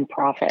and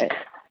profit.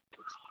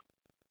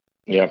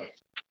 Yeah,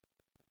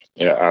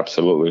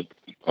 absolutely.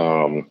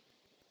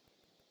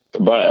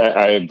 But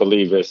I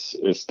believe it's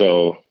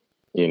still,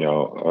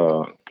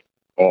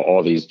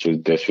 all these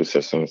judicial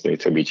systems need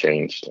to be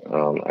changed.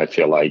 I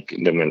feel like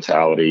the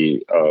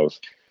mentality of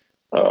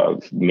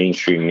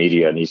mainstream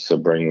media needs to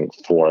bring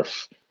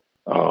forth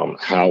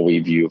how we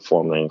view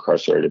formerly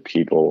incarcerated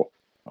people.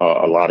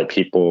 A lot of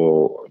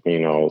people,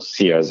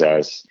 see us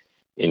as,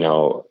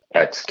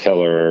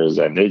 ex-killers,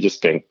 and they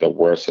just think the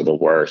worst of the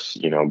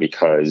worst,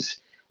 because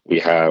we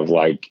have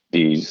like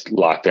these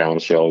lockdown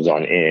shows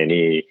on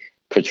A&E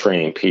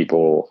portraying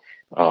people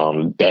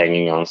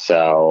banging on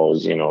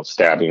cells,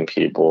 stabbing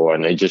people,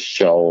 and they just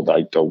show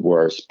like the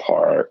worst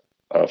part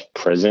of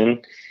prison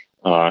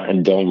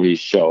and don't really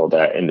show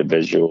that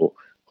individual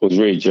who's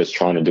really just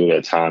trying to do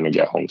their time and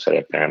get home to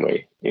their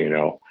family,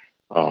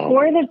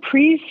 Or the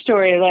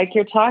pre-story, like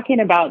you're talking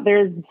about,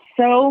 there's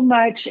so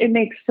much, it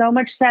makes so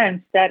much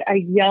sense that a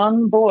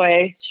young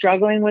boy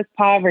struggling with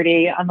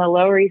poverty on the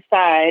Lower East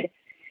Side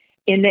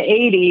in the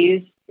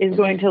 80s is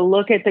going to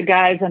look at the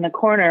guys on the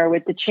corner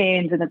with the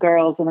chains and the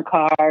girls and the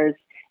cars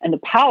and the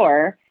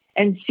power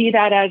and see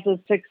that as a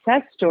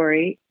success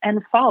story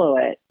and follow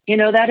it.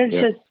 That is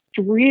just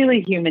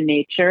really human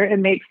nature. It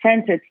makes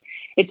sense.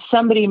 It's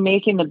somebody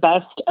making the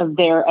best of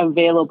their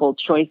available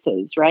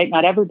choices, right?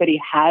 Not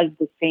everybody has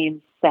the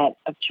same set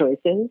of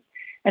choices.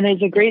 And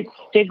there's a great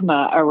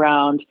stigma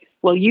around,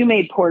 well, you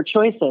made poor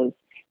choices.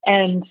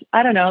 And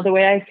I don't know, the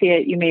way I see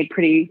it, you made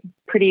pretty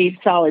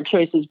solid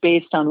choices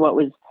based on what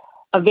was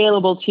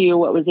available to you,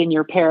 what was in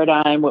your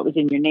paradigm, what was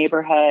in your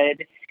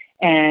neighborhood.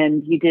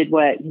 And you did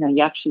you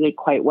actually did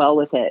quite well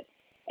with it.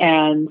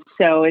 And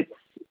so it's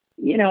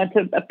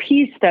a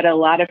piece that a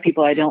lot of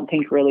people I don't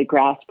think really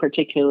grasp,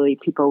 particularly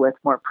people with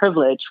more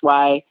privilege,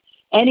 why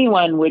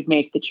anyone would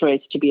make the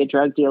choice to be a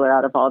drug dealer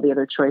out of all the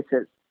other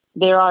choices.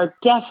 There are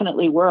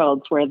definitely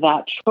worlds where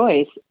that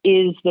choice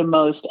is the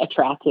most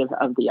attractive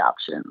of the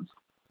options.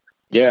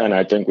 Yeah, and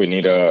I think we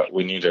need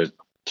to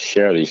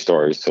share these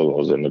stories to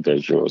those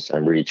individuals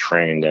and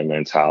retrain their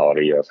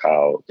mentality of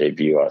how they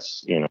view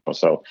us.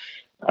 So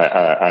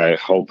I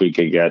hope we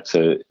could get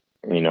to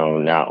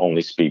not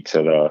only speak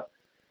to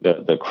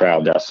the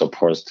crowd that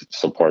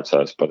supports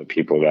us, but the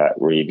people that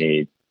really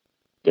need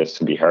this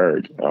to be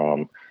heard.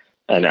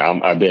 And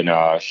I've been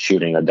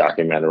shooting a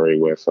documentary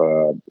with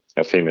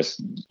a famous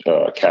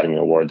Academy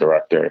Award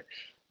director.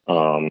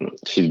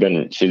 She's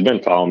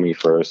been following me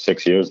for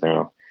 6 years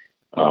now.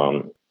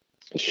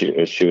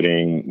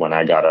 Shooting when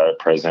I got out of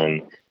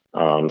prison,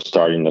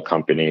 starting the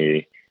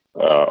company,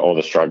 all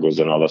the struggles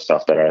and all the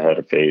stuff that I had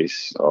to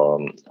face,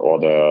 all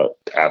the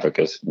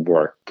advocacy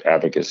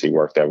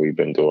work that we've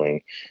been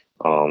doing.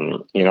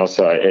 So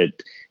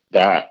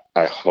that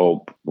I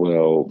hope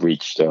will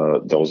reach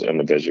those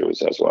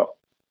individuals as well.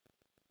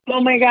 Oh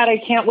my God, I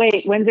can't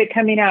wait. When's it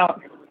coming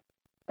out?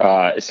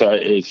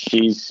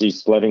 She's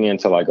splitting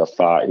into like a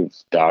 5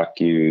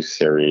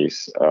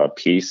 docu-series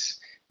piece,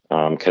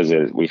 because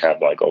we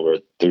have like over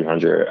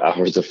 300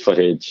 hours of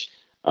footage,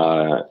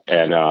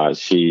 and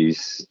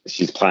she's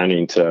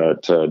planning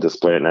to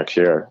display it next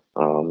year.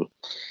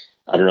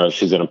 I don't know if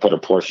she's going to put a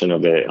portion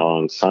of it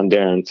on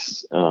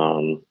Sundance.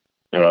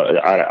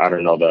 I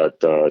don't know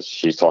that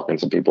she's talking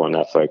to people on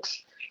Netflix,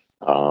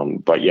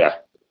 but yeah,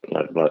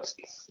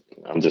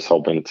 I'm just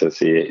hoping to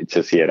see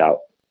it out.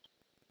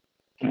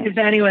 If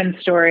anyone's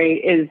story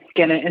is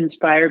going to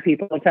inspire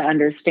people to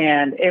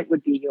understand, it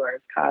would be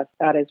yours, Coss.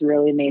 That is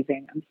really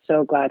amazing. I'm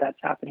so glad that's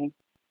happening.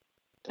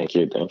 Thank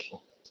you.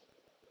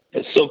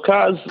 So,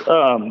 Coss,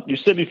 you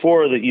said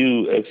before that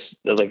you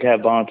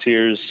have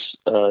volunteers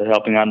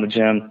helping out in the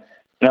gym.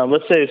 Now,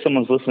 let's say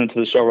someone's listening to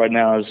the show right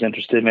now, is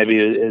interested, maybe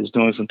is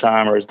doing some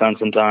time or has done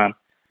some time,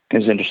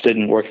 is interested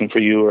in working for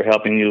you or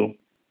helping you.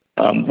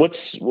 What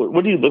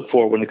do you look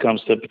for when it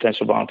comes to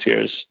potential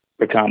volunteers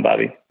for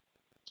ConBody?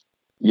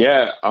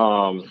 Yeah,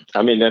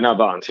 they're not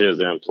volunteers;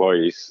 they're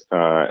employees.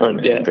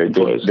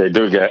 They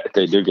do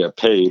get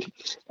paid.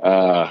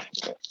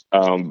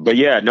 But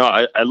yeah, no,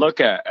 I look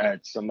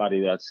at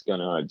somebody that's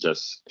gonna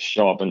just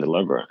show up and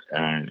deliver,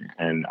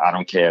 and I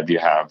don't care if you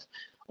have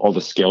all the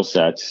skill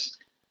sets.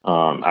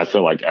 I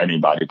feel like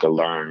anybody could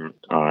learn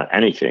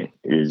anything.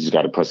 You just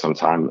got to put some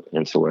time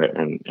into it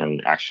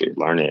and actually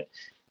learn it.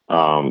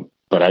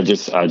 But I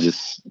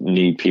just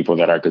need people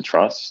that I could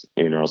trust.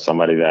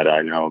 Somebody that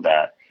I know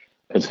that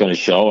it's going to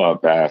show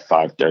up at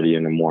 5:30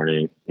 in the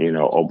morning,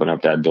 open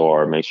up that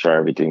door, make sure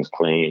everything's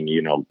clean,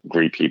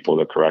 greet people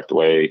the correct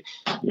way,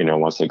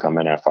 once they come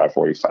in at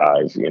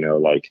 5:45,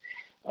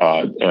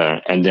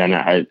 And then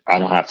I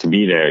don't have to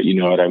be there. You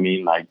know what I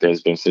mean? Like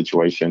there's been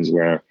situations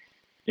where,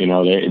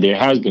 there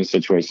has been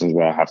situations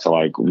where I have to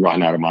like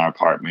run out of my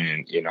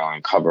apartment,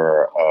 and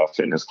cover a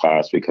fitness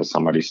class because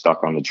somebody's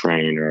stuck on the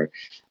train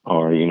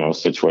or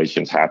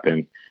situations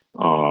happen.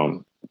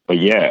 But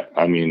yeah,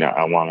 I mean,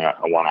 I want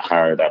to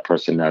hire that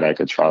person that I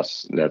could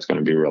trust, that's going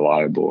to be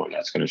reliable, and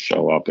that's going to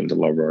show up and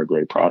deliver a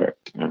great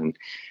product. And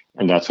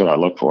that's what I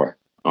look for.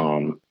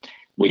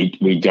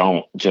 We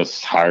don't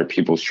just hire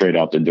people straight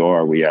out the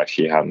door. We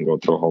actually have them go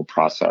through a whole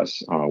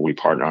process. We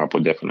partner up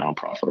with different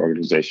nonprofit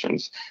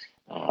organizations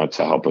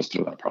to help us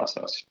through that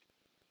process.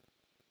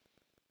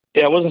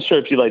 Yeah, I wasn't sure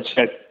if you like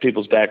check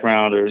people's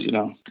background or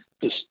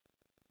just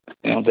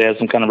they have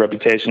some kind of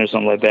reputation or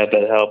something like that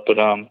help.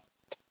 But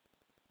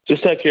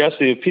just out of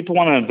curiosity, if people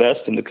want to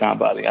invest into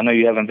ConBody, I know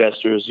you have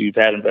investors, you've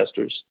had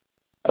investors.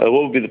 What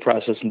would be the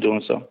process in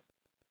doing so?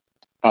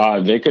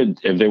 They could,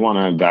 if they want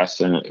to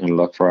invest and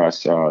look for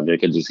us, they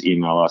could just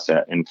email us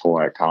at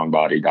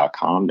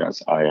info@conbody.com.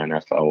 That's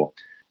INFO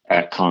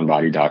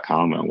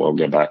 @conbody.com, and we'll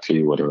get back to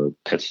you with a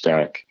pitch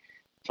deck,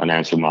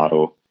 financial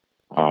model.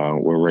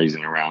 We're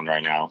raising around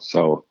right now,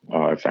 so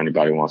if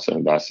anybody wants to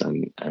invest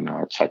and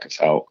check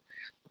us out,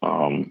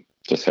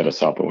 just hit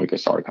us up and we can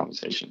start a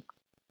conversation.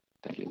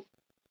 Thank you.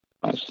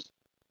 Nice.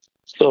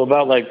 So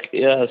about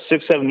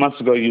 6-7 months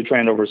ago, you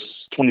trained over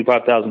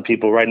 25,000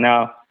 people. Right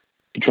now,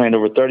 you trained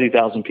over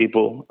 30,000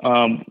 people.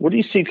 Where do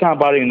you see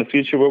ConBody in the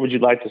future? Where would you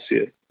like to see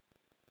it?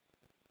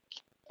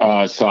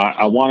 So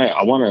I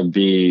want to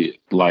be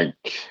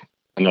like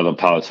another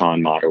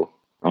Peloton model.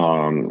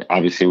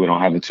 Obviously, we don't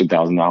have a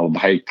 $2,000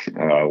 bike.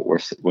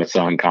 We're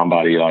selling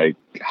ConBody like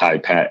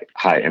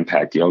high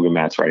impact yoga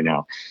mats right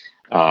now.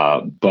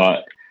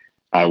 But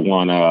I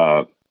want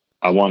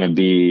to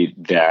be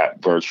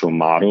that virtual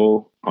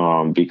model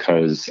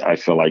because I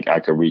feel like I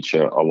could reach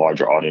a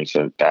larger audience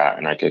with that,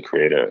 and I could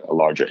create a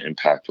larger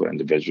impact with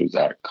individuals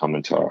that come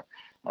into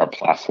our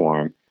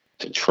platform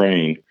to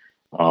train.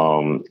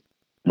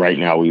 Right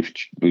now, we've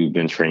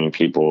been training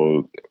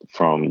people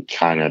from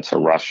China to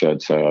Russia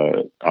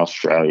to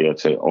Australia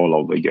to all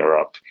over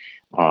Europe.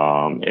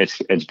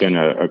 It's been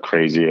a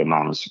crazy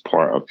amount of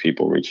support of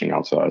people reaching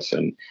out to us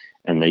and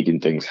making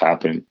things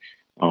happen.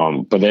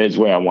 But that's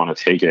where I want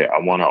to take it. I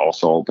want to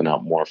also open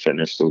up more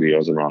fitness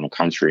studios around the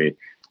country.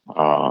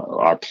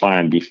 Our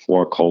plan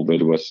before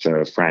COVID was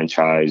to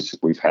franchise.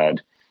 We've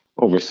had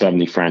over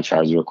 70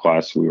 franchise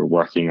requests. We were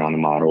working on a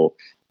model,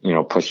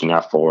 pushing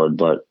that forward.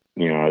 But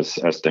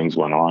as things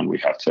went on, we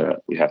have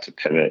to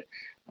pivot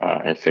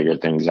and figure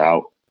things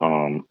out.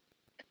 And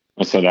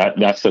so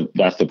that's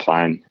the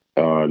plan.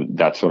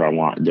 That's what I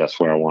want. That's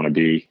where I want to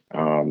be.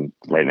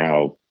 Right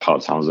now,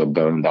 Peloton's a $1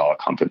 billion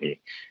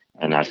company.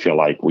 And I feel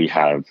like we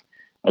have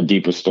a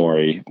deeper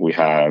story. We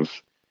have,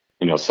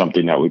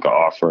 something that we could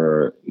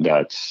offer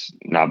that's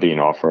not being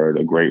offered,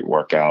 a great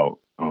workout.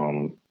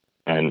 And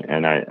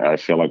I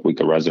feel like we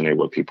could resonate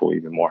with people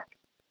even more.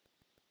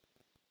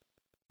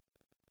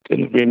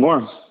 Couldn't agree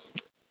more.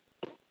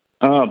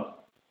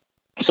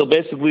 So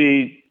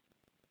basically,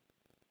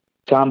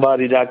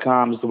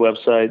 ConBody.com is the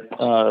website.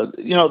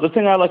 The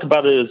thing I like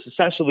about it is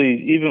essentially,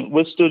 even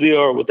with studio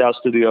or without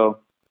studio,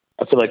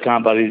 I feel like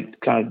ConBody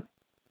kind of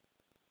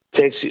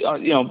takes,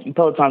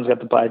 Peloton's got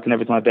the bike and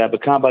everything like that,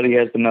 but ConBody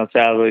has the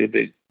mentality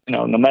that,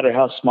 no matter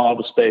how small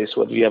the space,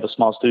 whether you have a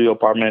small studio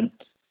apartment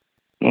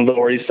on the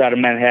Lower East Side of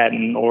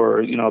Manhattan or,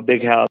 a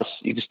big house,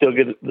 you can still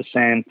get the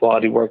same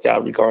quality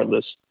workout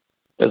regardless,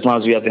 as long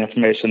as you have the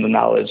information, the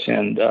knowledge,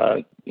 and,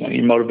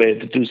 you're motivated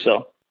to do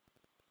so.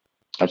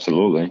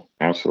 Absolutely.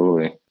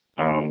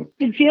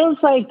 It feels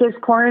like this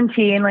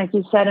quarantine, like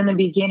you said in the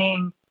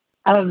beginning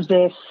of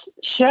this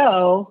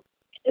show,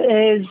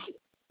 is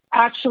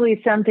actually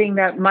something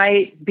that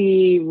might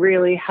be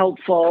really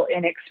helpful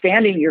in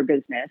expanding your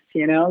business,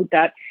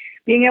 that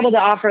being able to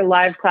offer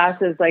live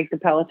classes like the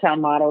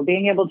Peloton model,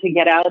 being able to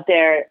get out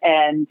there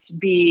and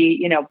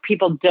be,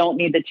 people don't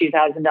need the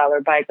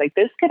 $2,000 bike. Like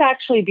this could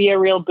actually be a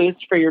real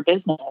boost for your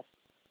business.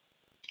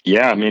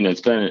 Yeah. I mean,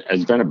 it's been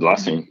a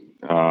blessing,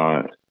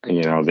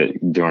 that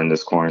during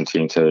this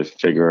quarantine to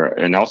figure,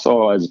 and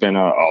also it's been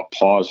a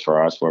pause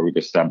for us where we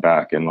could step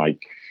back and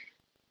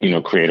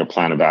create a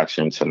plan of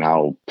action to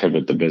now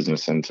pivot the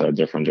business into a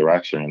different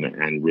direction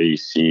and really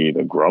see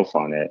the growth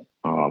on it.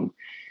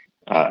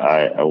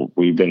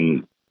 We've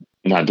been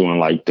not doing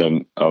like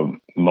the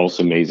most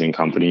amazing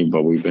company,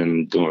 but we've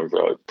been doing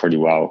really pretty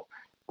well.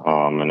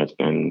 And it's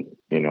been,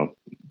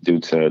 due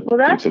to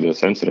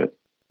this incident.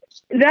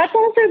 That's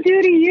also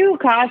due to you,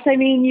 Coss. I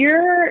mean,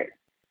 you're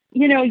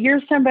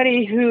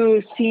somebody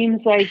who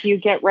seems like you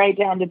get right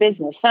down to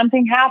business.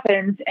 Something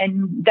happens,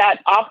 and that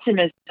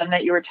optimism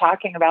that you were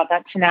talking about,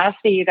 that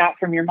tenacity you got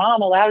from your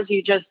mom, allows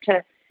you just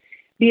to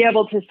be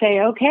able to say,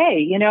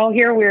 okay,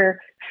 here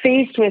we're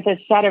faced with a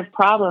set of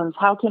problems.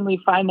 How can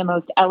we find the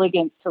most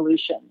elegant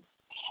solutions?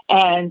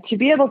 And to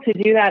be able to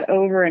do that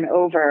over and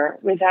over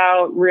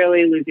without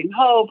really losing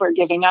hope or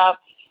giving up,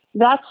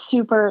 that's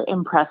super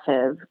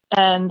impressive.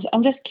 And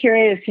I'm just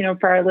curious,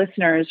 for our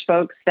listeners,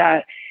 folks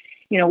that,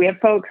 we have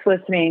folks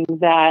listening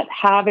that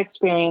have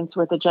experience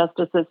with the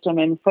justice system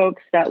and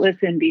folks that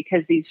listen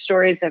because these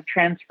stories of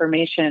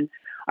transformation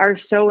are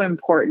so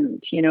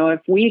important.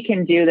 If we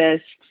can do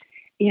this,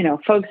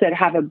 folks that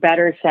have a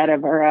better set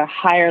of or a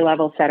higher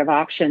level set of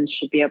options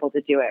should be able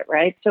to do it,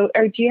 right? So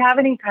do you have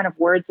any kind of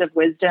words of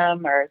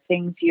wisdom or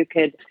things you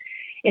could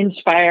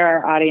inspire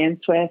our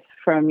audience with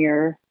from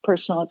your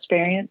personal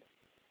experience?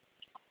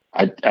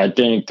 I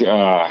think,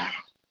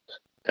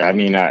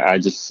 I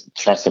just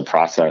trust the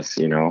process,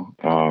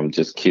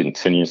 just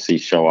continuously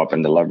show up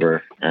and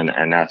deliver.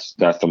 And that's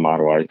the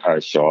model I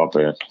show up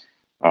with.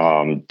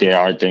 There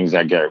are things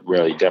that get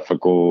really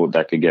difficult,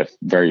 that could get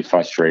very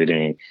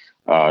frustrating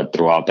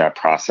throughout that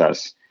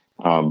process.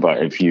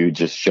 But if you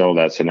just show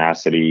that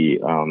tenacity,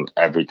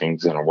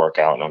 everything's going to work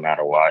out no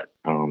matter what.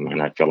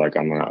 And I feel like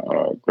I'm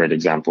a great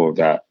example of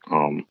that.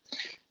 And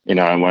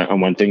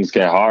when things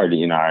get hard,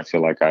 I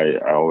feel like I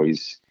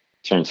always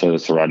turn to the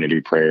serenity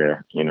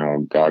prayer.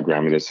 God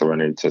grant me the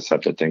serenity to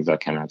accept the things I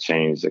cannot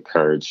change, the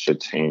courage to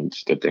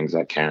change the things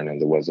I can, and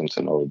the wisdom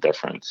to know the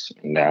difference.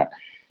 And that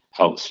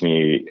helps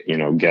me,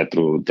 get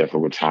through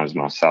difficult times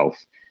myself.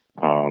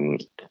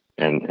 And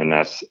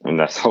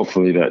that's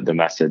hopefully the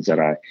message that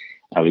I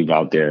leave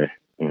out there.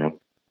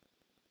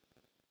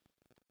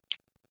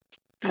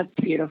 That's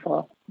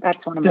beautiful.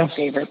 That's one of my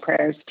favorite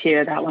prayers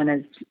too. That one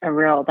is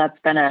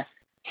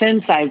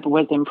since I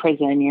was in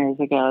prison years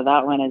ago,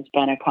 that one has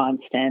been a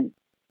constant.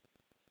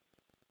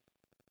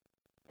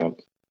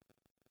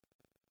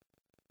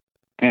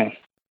 Yeah.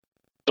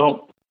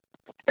 So,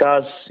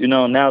 Coss,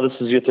 now this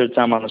is your third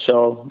time on the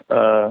show.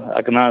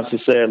 I can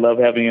honestly say I love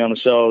having you on the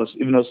show,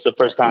 even though it's the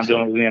first time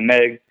doing it with me and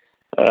Meg.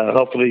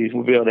 Hopefully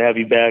we'll be able to have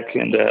you back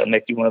and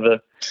make you one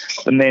of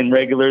the main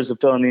regulars of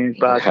Felony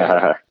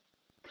Podcast.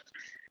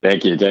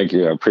 Thank you. I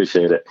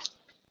appreciate it.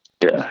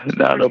 Yeah,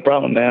 no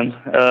problem, man.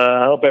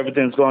 I hope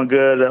everything's going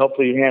good.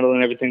 Hopefully you're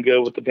handling everything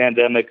good with the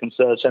pandemic and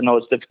such. I know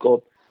it's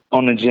difficult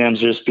owning gyms,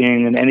 just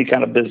being in any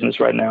kind of business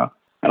right now.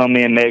 I know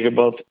me and Meg are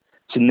both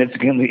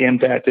significantly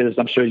impacted, as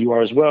I'm sure you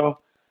are as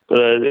well.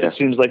 But it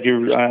seems like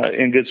you're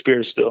in good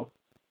spirits still.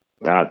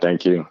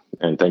 Thank you.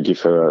 And thank you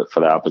for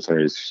the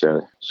opportunity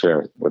to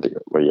share with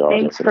you all.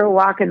 Thanks for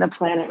walking the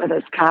planet with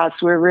us, Coss.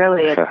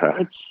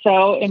 It's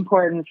so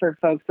important for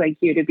folks like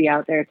you to be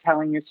out there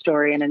telling your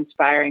story and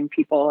inspiring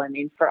people.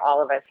 For all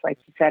of us, like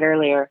you said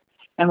earlier.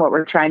 And what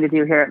we're trying to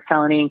do here at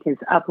Felony Inc. is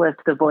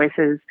uplift the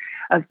voices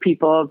of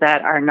people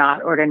that are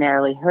not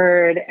ordinarily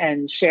heard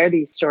and share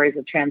these stories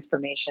of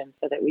transformation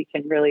so that we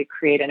can really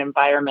create an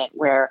environment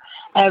where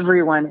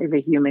everyone is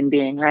a human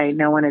being, right?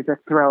 No one is a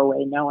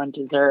throwaway. No one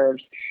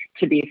deserves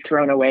to be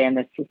thrown away in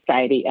this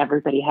society.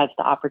 Everybody has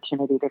the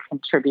opportunity to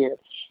contribute.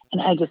 And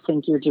I just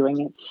think you're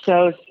doing it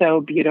so,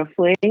 so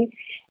beautifully.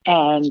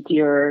 And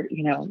your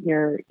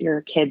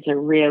kids are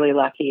really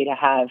lucky to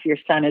have, your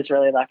son is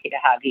really lucky to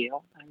have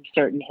you. I'm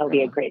certain he'll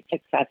be a great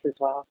success as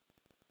well.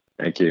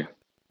 Thank you.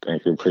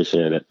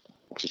 Appreciate it,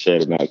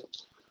 Meg.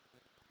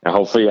 And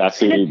hopefully I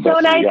see you. It's so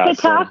nice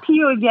to talk to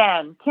you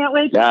again. Can't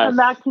wait to come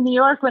back to New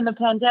York when the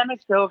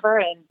pandemic's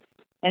over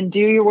and do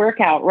your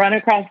workout. Run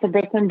across the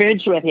Brooklyn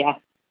Bridge with you.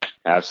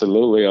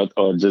 Absolutely.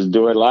 Or just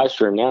do it live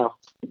stream now.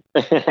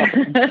 All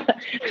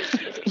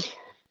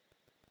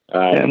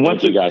right. And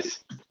thank you guys.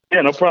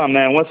 Yeah, no problem,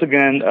 man. Once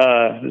again,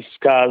 this is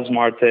Coss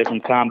Marte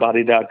from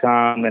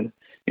ConBody.com. And,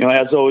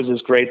 as always,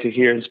 it's great to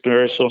hear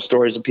inspirational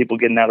stories of people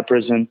getting out of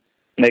prison,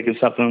 making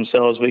something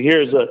themselves. But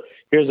here's a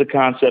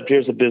concept.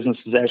 Here's a business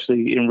that's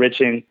actually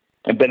enriching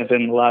and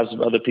benefiting the lives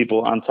of other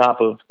people on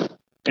top of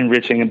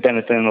enriching and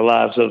benefiting the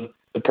lives of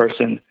the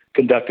person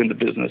conducting the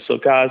business. So,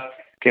 Coss,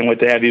 can't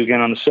wait to have you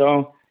again on the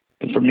show.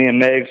 And for me and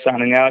Meg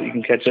signing out, you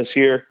can catch us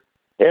here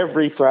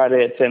every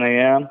Friday at 10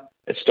 a.m.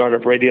 at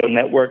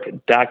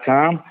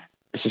StartupRadioNetwork.com.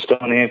 This is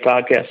Felony Inc.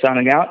 Podcast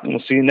signing out, and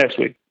we'll see you next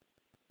week.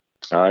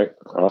 All right.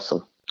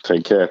 Awesome.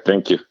 Take care.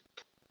 Thank you.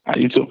 All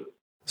right, you too.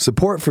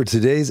 Support for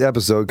today's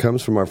episode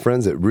comes from our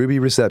friends at Ruby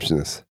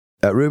Receptionists.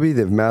 At Ruby,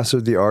 they've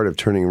mastered the art of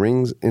turning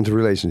rings into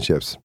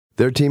relationships.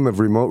 Their team of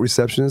remote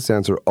receptionists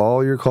answer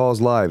all your calls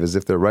live as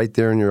if they're right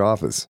there in your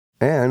office.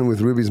 And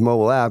with Ruby's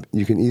mobile app,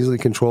 you can easily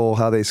control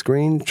how they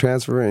screen,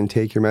 transfer, and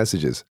take your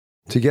messages.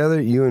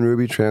 Together, you and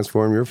Ruby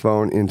transform your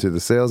phone into the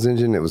sales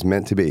engine it was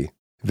meant to be.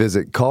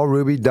 Visit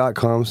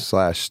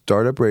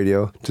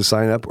callruby.com/startupradio to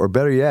sign up, or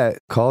better yet,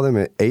 call them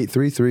at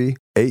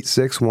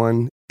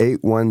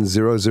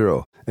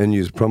 833-861-8100 and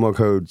use promo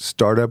code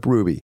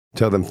StartupRuby.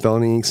 Tell them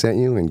Felony Inc. sent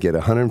you and get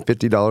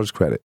 $150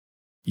 credit.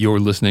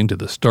 You're listening to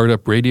the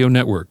Startup Radio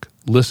Network.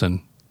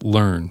 Listen,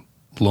 learn,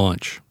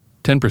 launch.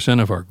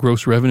 10% of our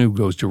gross revenue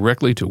goes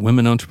directly to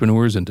women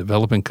entrepreneurs in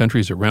developing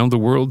countries around the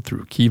world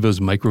through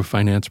Kiva's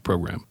microfinance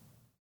program.